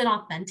feels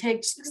inauthentic,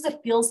 just because it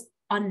feels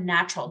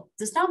unnatural,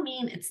 does not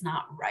mean it's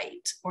not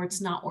right or it's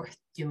not worth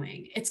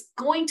doing. It's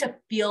going to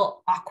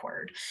feel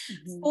awkward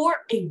for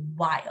a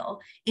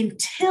while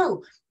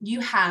until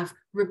you have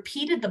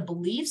repeated the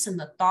beliefs and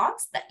the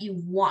thoughts that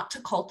you want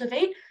to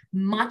cultivate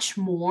much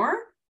more.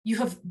 You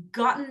have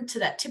gotten to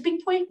that tipping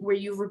point where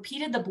you've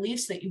repeated the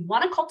beliefs that you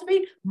want to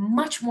cultivate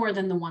much more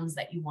than the ones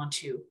that you want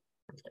to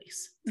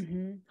replace.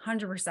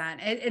 100%.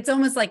 It's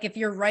almost like if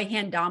you're right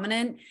hand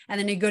dominant and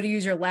then you go to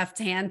use your left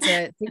hand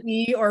to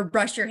eat or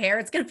brush your hair,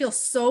 it's going to feel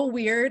so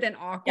weird and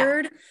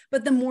awkward.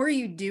 But the more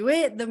you do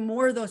it, the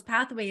more those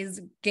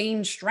pathways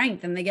gain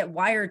strength and they get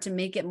wired to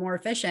make it more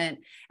efficient.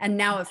 And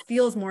now it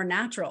feels more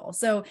natural.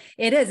 So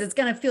it's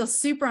going to feel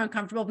super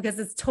uncomfortable because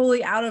it's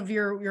totally out of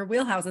your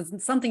wheelhouse.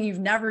 It's something you've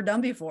never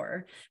done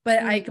before.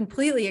 But I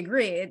completely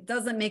agree. It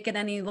doesn't make it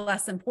any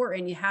less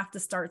important. You have to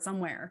start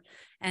somewhere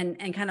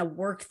and kind of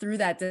work through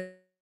that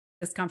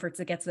discomfort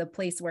to get to the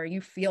place where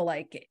you feel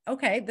like,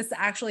 okay, this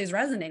actually is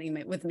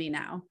resonating with me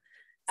now.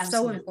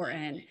 Absolutely. So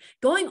important.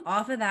 Going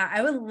off of that,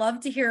 I would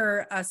love to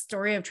hear a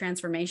story of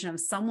transformation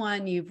of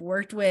someone you've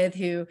worked with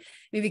who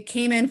maybe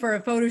came in for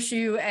a photo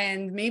shoot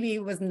and maybe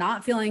was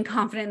not feeling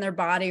confident in their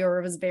body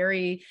or was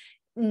very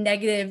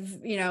negative,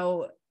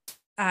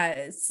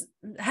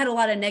 had a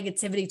lot of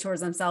negativity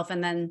towards themselves,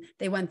 and then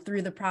they went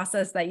through the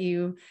process that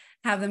you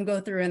have them go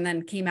through and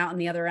then came out on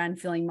the other end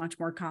feeling much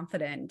more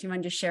confident. Do you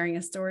mind just sharing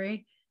a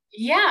story?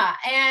 Yeah.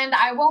 And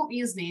I won't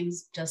use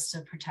names just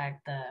to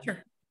protect the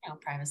Sure.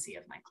 privacy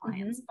of my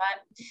clients,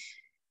 but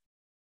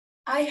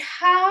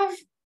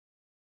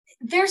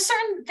there's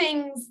certain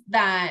things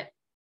that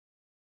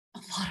a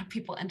lot of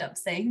people end up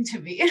saying to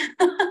me.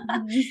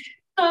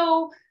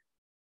 So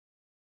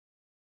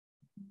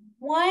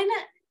one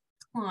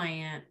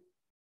client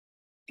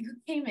who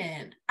came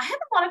in, I have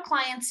a lot of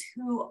clients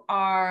who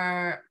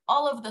are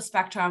all over the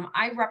spectrum.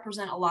 I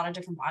represent a lot of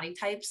different body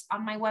types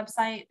on my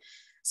website.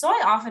 So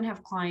I often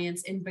have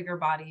clients in bigger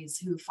bodies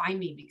who find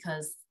me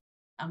because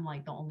I'm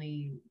like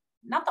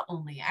not the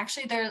only,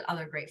 actually, there are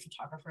other great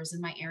photographers in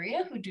my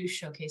area who do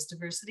showcase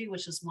diversity,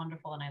 which is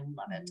wonderful. And I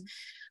love it.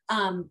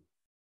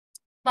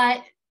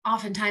 But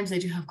oftentimes I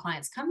do have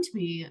clients come to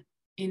me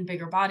in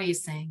bigger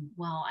bodies saying,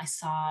 well, I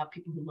saw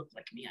people who look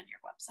like me on your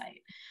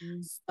website.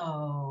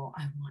 So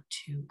I want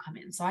to come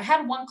in. So I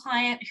had one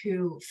client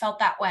who felt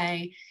that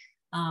way.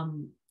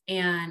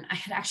 And I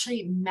had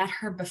actually met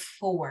her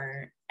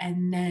before.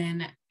 And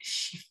then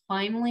she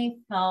finally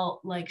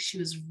felt like she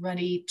was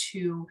ready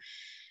to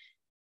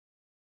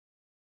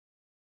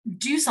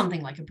do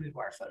something like a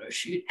boudoir photo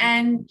shoot.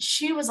 And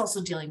she was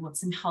also dealing with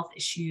some health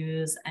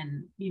issues.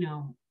 And,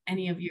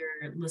 any of your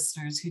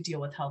listeners who deal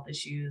with health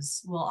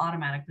issues will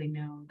automatically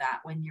know that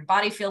when your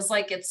body feels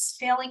like it's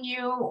failing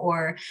you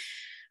or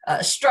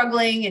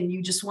struggling and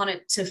you just want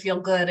it to feel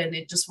good and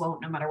it just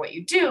won't, no matter what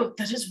you do,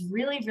 that is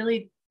really,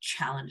 really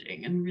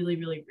challenging and really,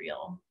 really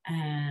real.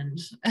 And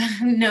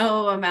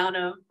no amount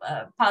of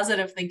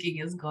positive thinking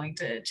is going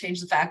to change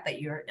the fact that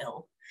you're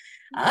ill.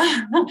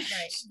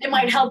 It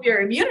might help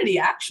your immunity,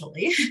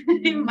 actually.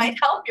 It might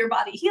help your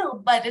body heal,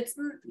 but it's,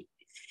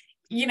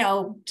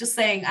 just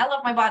saying I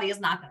love my body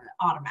is not going to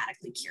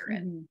automatically cure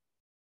it.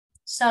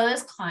 So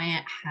this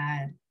client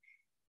had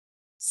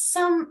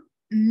some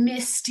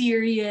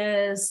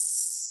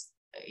mysterious,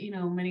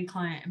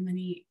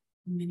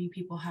 many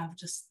people have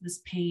just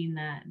this pain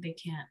that they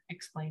can't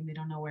explain. They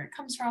don't know where it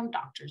comes from.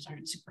 Doctors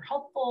aren't super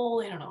helpful.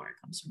 They don't know where it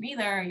comes from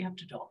either. You have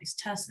to do all these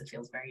tests. It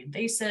feels very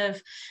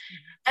invasive.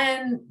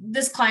 And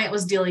this client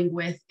was dealing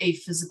with a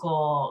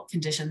physical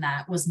condition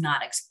that was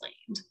not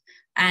explained.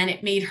 And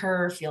it made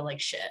her feel like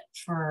shit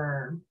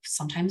for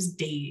sometimes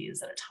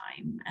days at a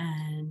time.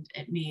 And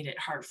it made it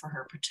hard for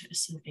her to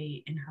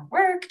participate in her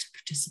work, to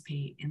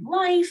participate in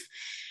life.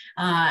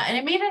 And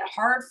it made it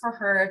hard for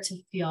her to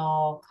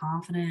feel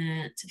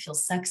confident, to feel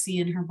sexy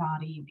in her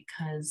body,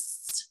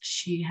 because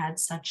she had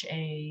such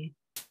her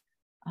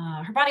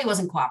body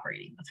wasn't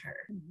cooperating with her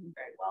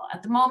very well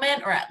at the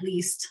moment, or at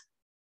least,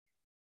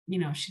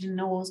 she didn't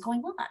know what was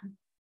going on.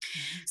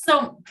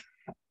 So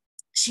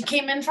she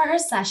came in for her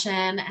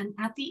session, and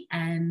at the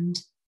end,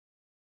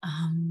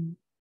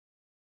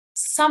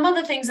 some of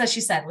the things that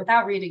she said,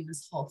 without reading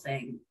this whole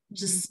thing,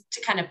 just to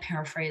kind of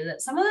paraphrase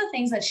it, some of the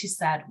things that she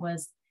said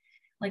was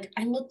like,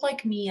 I look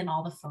like me in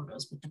all the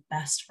photos, but the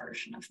best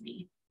version of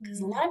me.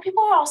 Because a lot of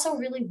people are also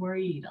really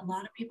worried. A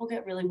lot of people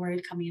get really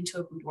worried coming into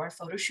a boudoir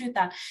photo shoot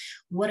that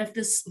what if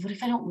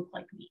I don't look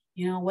like me?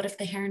 What if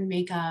the hair and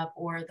makeup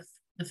or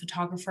the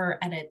photographer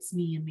edits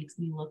me and makes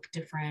me look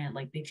different,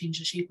 like they change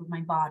the shape of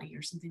my body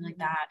or something like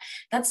that.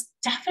 That's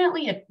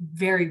definitely a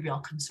very real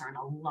concern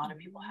a lot of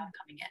people have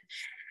coming in.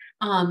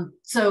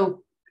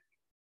 So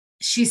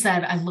she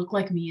said, I look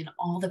like me in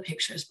all the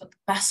pictures, but the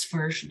best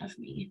version of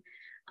me.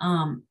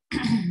 And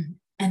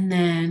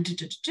then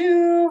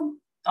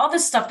all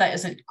this stuff that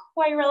isn't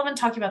quite relevant,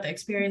 talking about the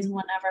experience and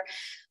whatever,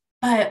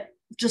 but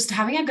just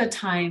having a good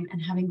time and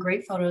having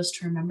great photos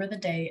to remember the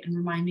day and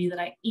remind me that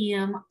I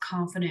am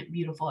confident,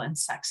 beautiful, and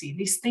sexy.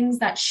 These things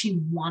that she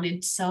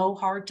wanted so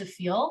hard to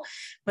feel,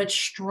 but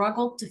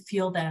struggled to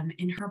feel them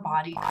in her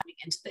body coming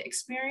into the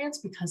experience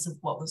because of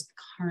what was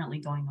currently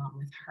going on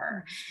with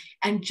her.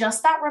 And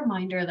just that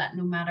reminder that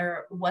no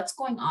matter what's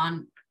going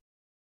on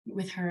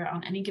with her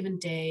on any given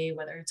day,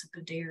 whether it's a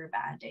good day or a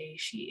bad day,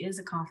 she is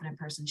a confident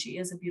person. She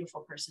is a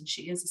beautiful person.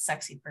 She is a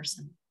sexy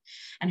person.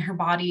 And her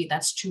body,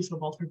 that's true for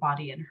both her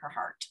body and her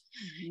heart.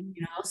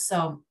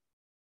 So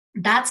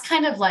that's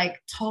kind of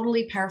like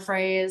totally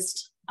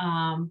paraphrased.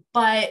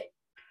 But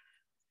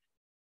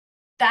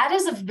that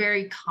is a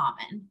very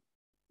common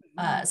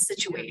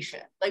situation,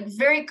 like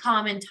very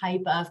common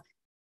type of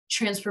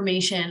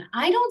transformation.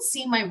 I don't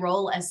see my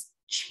role as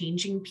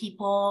changing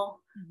people.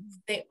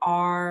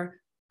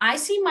 I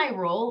see my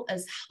role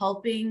as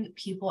helping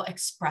people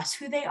express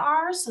who they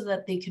are so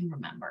that they can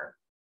remember.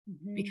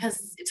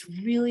 Because it's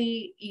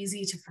really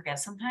easy to forget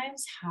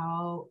sometimes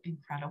how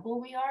incredible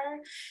we are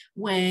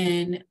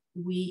when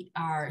we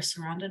are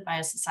surrounded by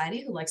a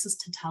society who likes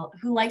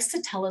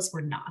to tell us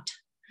we're not.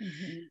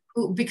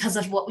 Because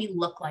of what we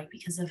look like,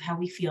 because of how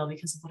we feel,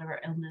 because of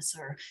whatever illness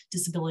or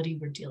disability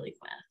we're dealing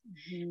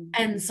with.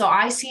 And so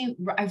I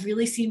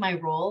really see my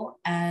role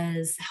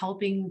as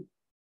helping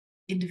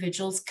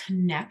individuals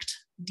connect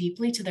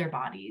deeply to their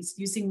bodies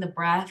using the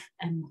breath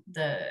and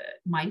the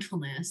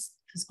mindfulness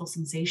physical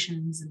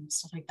sensations and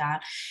stuff like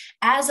that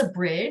as a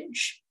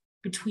bridge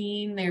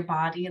between their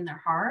body and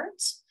their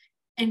heart,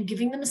 and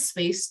giving them a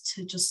space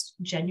to just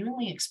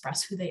genuinely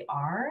express who they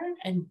are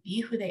and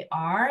be who they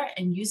are,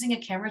 and using a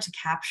camera to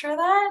capture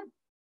that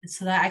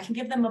so that I can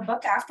give them a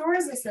book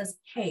afterwards that says,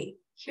 hey,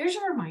 here's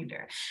your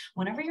reminder.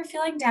 Whenever you're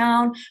feeling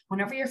down,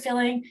 whenever you're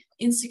feeling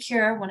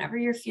insecure, whenever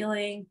you're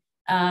feeling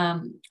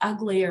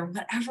ugly, or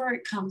whatever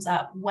it comes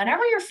up,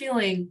 whenever you're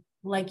feeling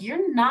like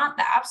you're not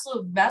the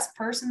absolute best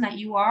person that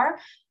you are,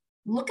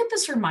 look at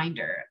this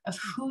reminder of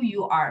who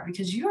you are,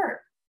 because you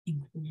are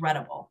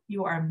incredible.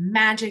 You are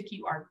magic.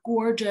 You are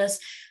gorgeous.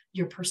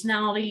 Your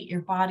personality,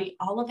 your body,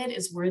 all of it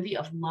is worthy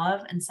of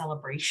love and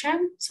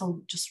celebration.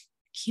 So just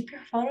keep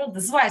your photo.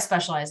 This is why I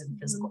specialize in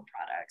physical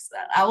products.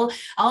 That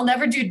I'll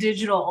never do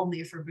digital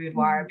only for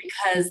boudoir,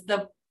 because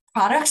the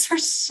products are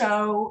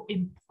so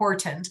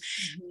important.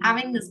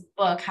 Having this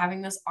book,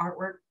 having this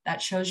artwork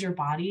that shows your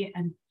body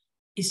and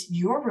is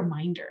your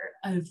reminder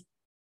of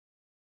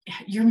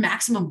your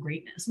maximum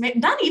greatness.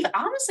 Not even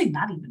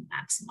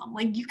maximum.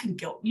 Like you can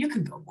go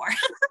more.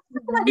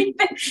 Like,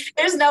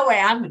 there's no way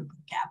I'm going to put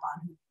a cap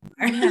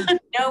on.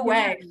 No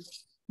way.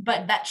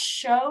 But that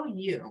show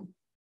you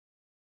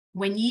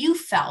when you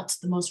felt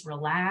the most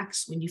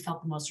relaxed, when you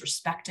felt the most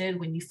respected,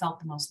 when you felt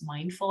the most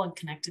mindful and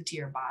connected to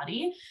your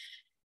body,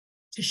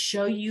 to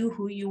show you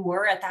who you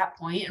were at that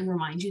point and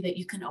remind you that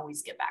you can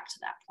always get back to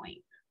that point.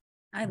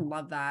 I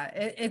love that.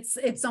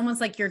 It's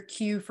almost like your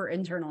cue for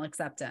internal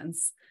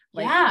acceptance.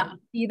 Like, yeah. You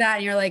see that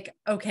and you're like,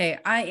 okay,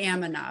 I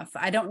am enough.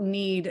 I don't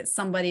need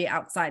somebody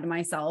outside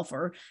myself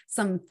or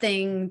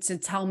something to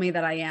tell me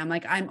that I am.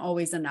 Like, I'm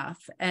always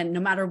enough. And no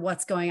matter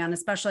what's going on,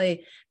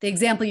 especially the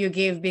example you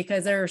gave,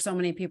 because there are so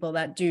many people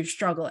that do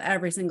struggle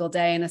every single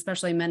day. And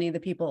especially many of the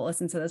people that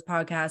listen to this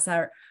podcast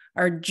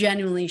are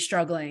genuinely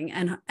struggling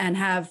and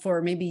have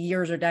for maybe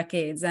years or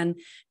decades. And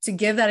to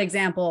give that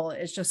example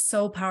is just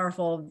so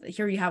powerful.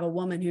 Here you have a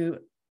woman who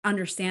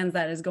understands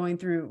that, is going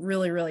through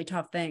really, really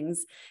tough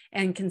things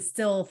and can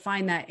still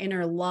find that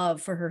inner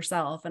love for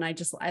herself. And I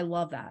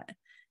love that.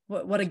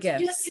 What a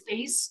gift. Just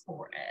space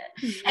for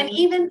it. And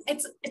even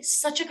it's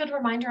such a good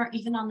reminder,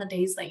 even on the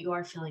days that you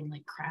are feeling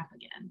like crap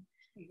again,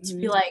 to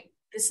be like,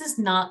 this is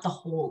not the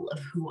whole of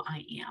who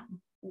I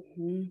am.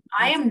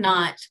 I am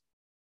not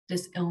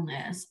this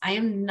illness. I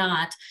am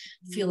not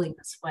feeling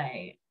this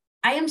way.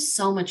 I am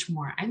so much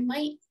more. I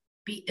might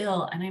be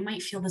ill and I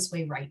might feel this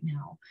way right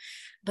now,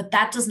 but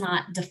that does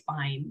not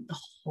define the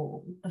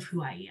whole of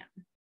who I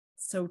am.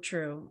 So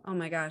true. Oh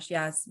my gosh.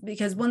 Yes.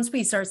 Because once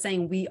we start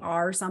saying we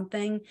are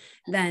something,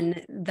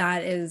 then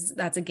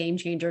that's a game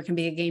changer. It can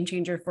be a game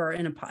changer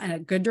in a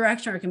good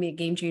direction, or it can be a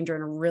game changer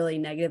in a really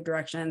negative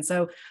direction.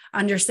 So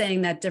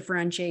understanding that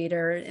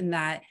differentiator in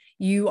that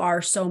you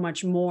are so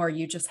much more,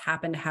 you just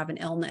happen to have an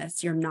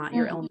illness. You're not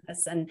your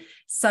illness. And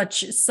it's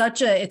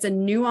a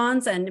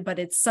nuance, but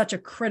it's such a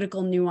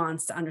critical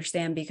nuance to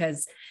understand,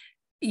 because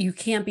you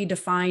can't be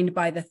defined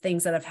by the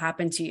things that have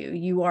happened to you.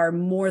 You are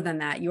more than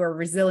that. You are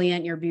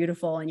resilient, you're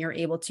beautiful, and you're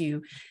able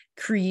to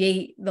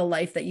create the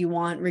life that you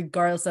want,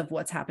 regardless of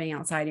what's happening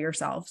outside of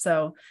yourself.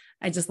 So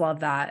I just love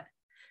that.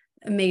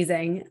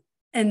 Amazing.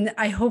 And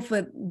I hope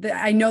that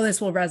I know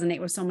this will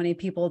resonate with so many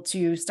people,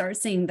 to start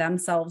seeing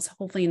themselves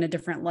hopefully in a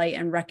different light,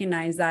 and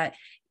recognize that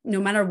no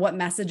matter what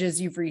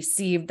messages you've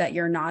received that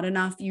you're not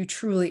enough, you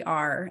truly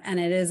are. And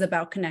it is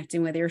about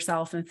connecting with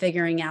yourself and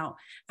figuring out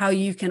how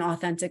you can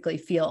authentically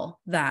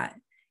feel that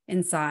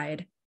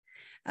inside.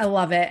 I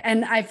love it.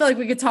 And I feel like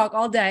we could talk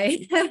all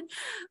day.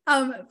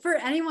 For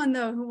anyone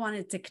though, who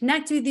wanted to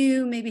connect with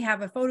you, maybe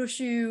have a photo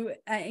shoot,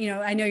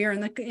 I know you're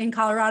in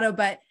Colorado,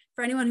 but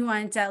for anyone who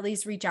wanted to at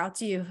least reach out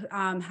to you,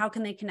 how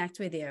can they connect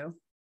with you?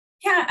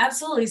 Yeah,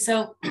 absolutely.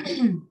 So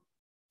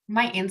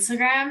my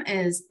Instagram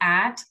is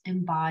at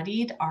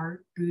Embodied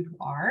Art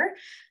Boudoir.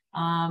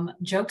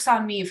 Jokes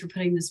on me for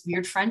putting this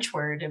weird French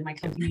word in my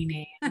company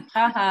name.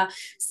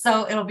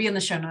 So it'll be in the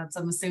show notes,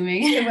 I'm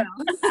assuming. It will.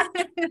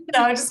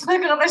 So just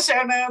click on the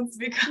show notes,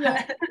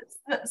 because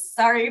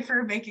sorry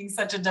for making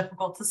such a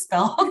difficult to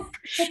spell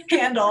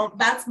handle.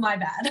 That's my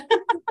bad.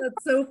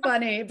 That's so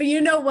funny. But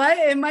you know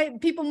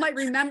what? People might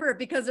remember it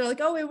because they're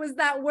like, oh, it was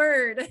that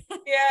word.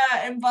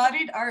 Yeah,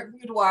 Embodied Art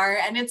Boudoir.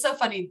 And it's so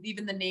funny.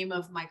 Even the name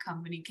of my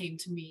company came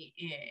to me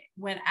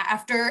when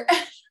after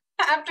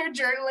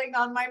journaling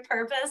on my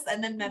purpose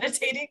and then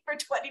meditating for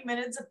 20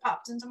 minutes, it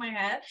popped into my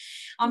head.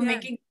 I'm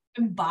making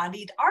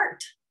embodied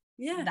art.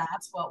 Yeah,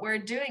 that's what we're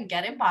doing.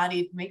 Get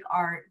embodied, make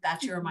art.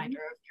 That's your reminder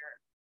of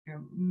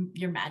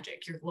your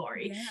magic, your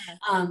glory.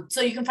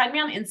 So you can find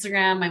me on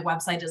Instagram. My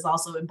website is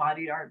also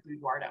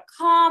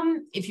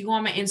embodiedartboudoir.com. If you go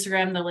on my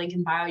Instagram, the link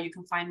in bio, you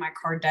can find my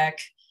card deck.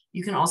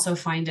 You can also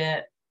find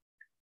the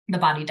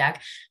body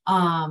deck,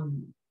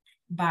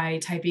 by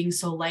typing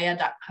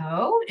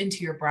soulea.co into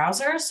your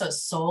browser. So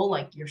soul,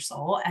 like your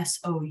soul,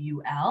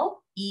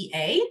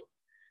 SOULEA,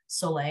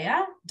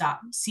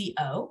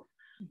 soulea.co.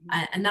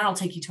 And that'll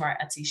take you to our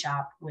Etsy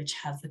shop, which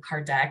has the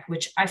card deck,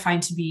 which I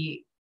find to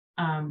be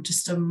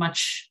just a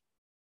much,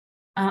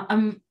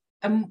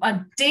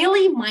 a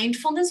daily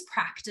mindfulness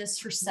practice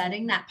for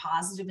setting that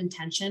positive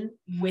intention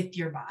with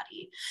your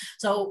body.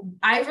 So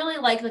I really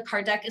like the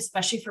card deck,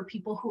 especially for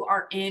people who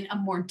are in a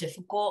more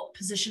difficult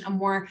position, a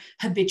more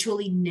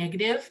habitually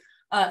negative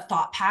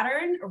thought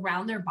pattern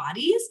around their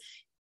bodies.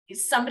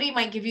 Somebody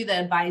might give you the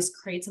advice,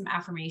 create some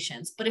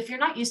affirmations. But if you're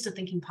not used to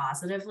thinking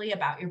positively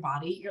about your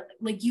body, you're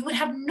like, you would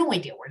have no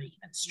idea where to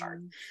even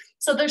start.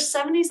 So there's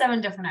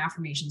 77 different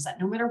affirmations that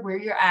no matter where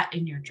you're at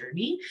in your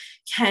journey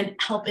can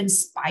help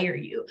inspire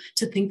you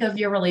to think of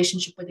your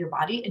relationship with your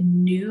body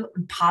in new,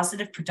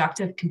 positive,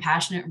 productive,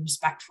 compassionate, and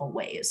respectful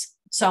ways.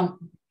 So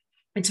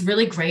it's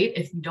really great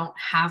if you don't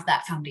have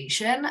that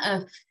foundation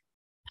of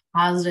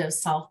positive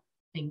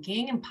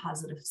self-thinking and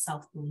positive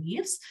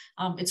self-beliefs.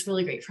 It's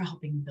really great for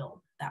helping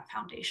build that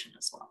foundation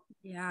as well.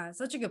 Yeah,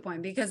 such a good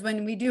point, because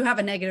when we do have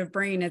a negative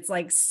brain, it's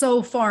like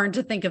so foreign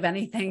to think of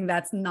anything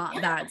that's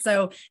not that.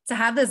 So to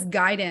have this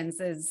guidance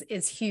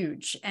is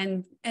huge.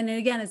 And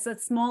again, it's a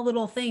small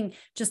little thing,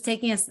 just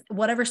taking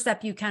whatever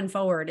step you can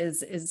forward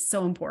is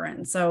so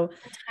important. So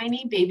a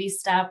tiny baby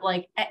step,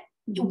 like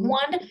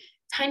one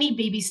tiny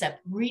baby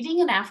step,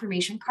 reading an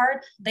affirmation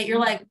card that you're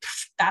like,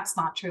 that's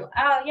not true.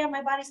 Oh yeah,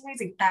 my body's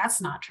amazing. That's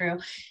not true.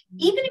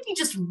 Even if you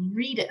just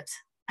read it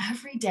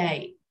every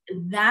day,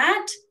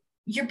 that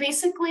you're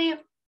basically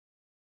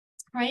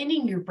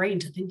training your brain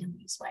to think in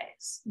these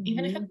ways.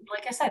 Even if it,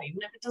 like I said,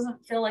 even if it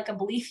doesn't feel like a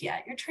belief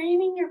yet, you're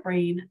training your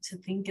brain to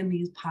think in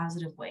these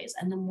positive ways.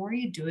 And the more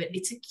you do it,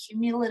 it's a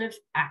cumulative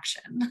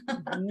action.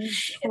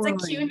 It's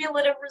a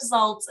cumulative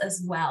results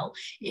as well.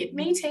 It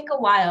may take a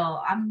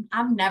while.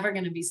 I'm never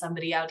going to be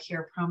somebody out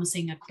here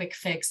promising a quick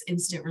fix,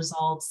 instant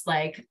results,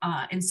 like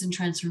instant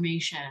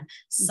transformation,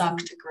 suck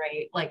to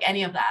great, like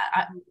any of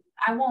that.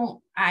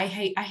 I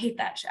hate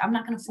that shit. I'm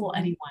not going to fool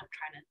anyone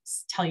trying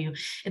to tell you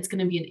it's going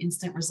to be an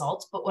instant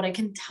result. But what I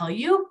can tell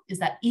you is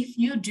that if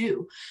you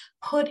do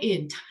put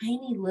in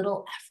tiny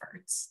little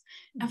efforts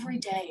every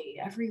day,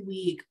 every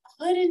week,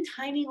 put in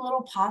tiny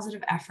little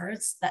positive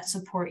efforts that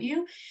support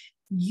you,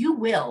 you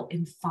will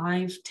in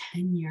 5-10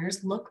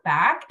 years look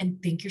back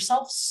and thank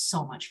yourself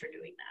so much for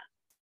doing that.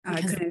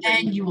 Because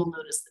then you will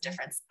notice the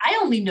difference. I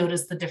only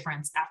noticed the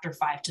difference after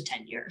 5 to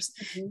 10 years.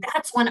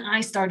 That's when I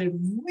started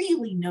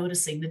really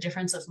noticing the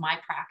difference of my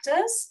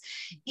practice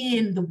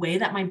in the way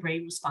that my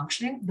brain was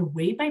functioning. The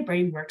way my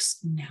brain works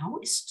now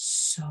is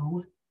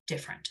so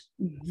different.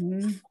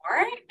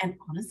 Before, and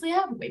honestly, I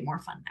have way more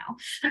fun now.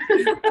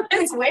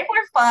 It's way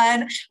more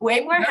fun,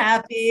 way more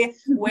happy,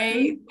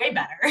 way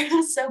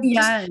better. So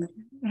just do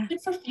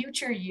it for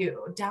future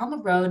you down the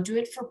road. Do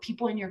it for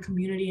people in your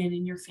community and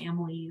in your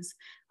families.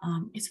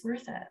 It's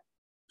worth it.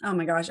 Oh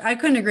my gosh, I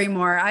couldn't agree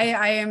more. I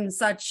am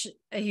such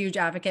a huge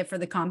advocate for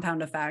the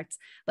compound effect.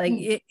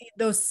 Like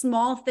those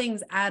small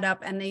things add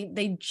up, and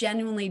they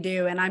genuinely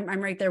do. And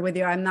I'm right there with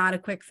you. I'm not a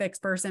quick fix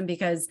person,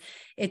 because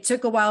it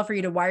took a while for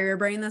you to wire your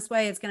brain this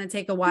way. It's going to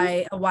take a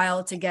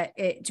while to get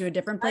it to a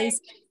different place,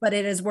 but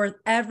it is worth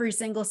every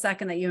single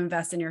second that you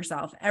invest in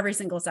yourself, every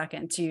single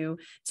second to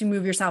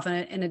move yourself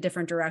in a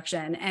different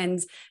direction.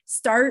 And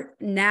start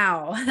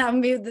now.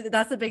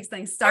 That's the big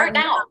thing. Start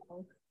now.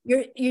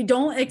 You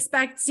don't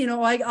expect,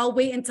 like, I'll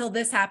wait until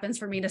this happens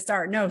for me to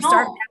start. No.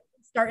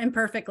 Start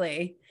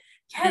imperfectly.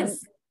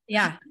 Yes.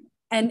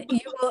 And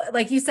you will,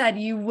 like you said,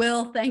 you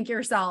will thank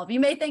yourself.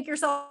 You may thank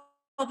yourself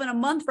in a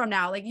month from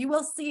now. Like, you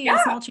will see a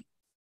small change.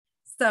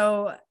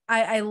 So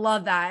I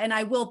love that. And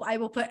I will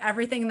put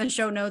everything in the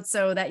show notes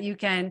so that you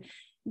can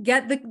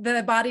get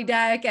the body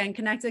deck and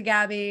connect to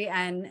Gabby.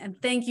 And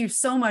thank you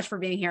so much for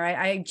being here.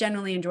 I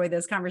genuinely enjoyed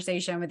this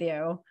conversation with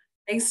you.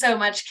 Thanks so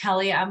much,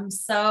 Kelly. I'm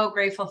so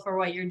grateful for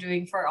what you're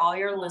doing for all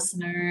your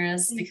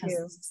listeners,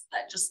 because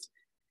that just,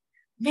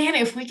 man,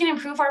 if we can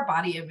improve our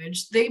body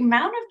image, the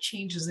amount of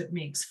changes it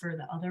makes for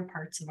the other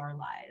parts of our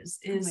lives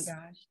is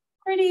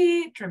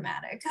pretty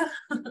dramatic.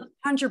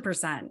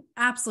 100%.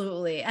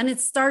 Absolutely. And it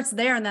starts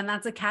there, and then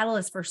that's a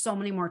catalyst for so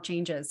many more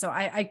changes. So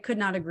I could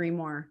not agree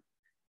more.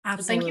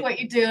 Absolutely. So thank you what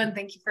you do, and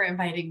thank you for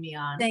inviting me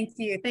on. Thank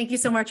you. Thank you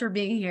so much for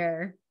being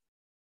here.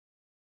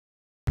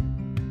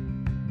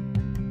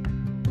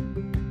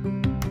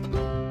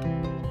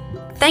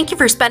 Thank you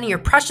for spending your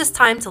precious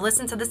time to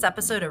listen to this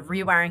episode of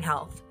Rewiring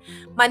Health.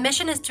 My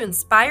mission is to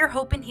inspire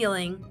hope and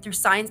healing through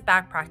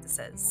science-backed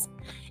practices.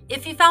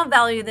 If you found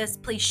value in this,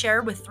 please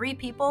share with 3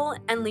 people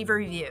and leave a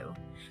review.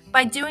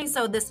 By doing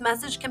so, this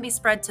message can be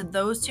spread to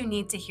those who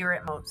need to hear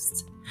it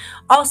most.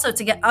 Also,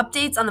 to get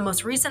updates on the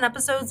most recent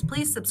episodes,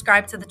 please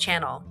subscribe to the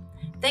channel.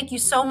 Thank you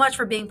so much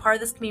for being part of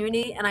this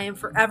community, and I am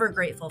forever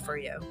grateful for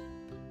you.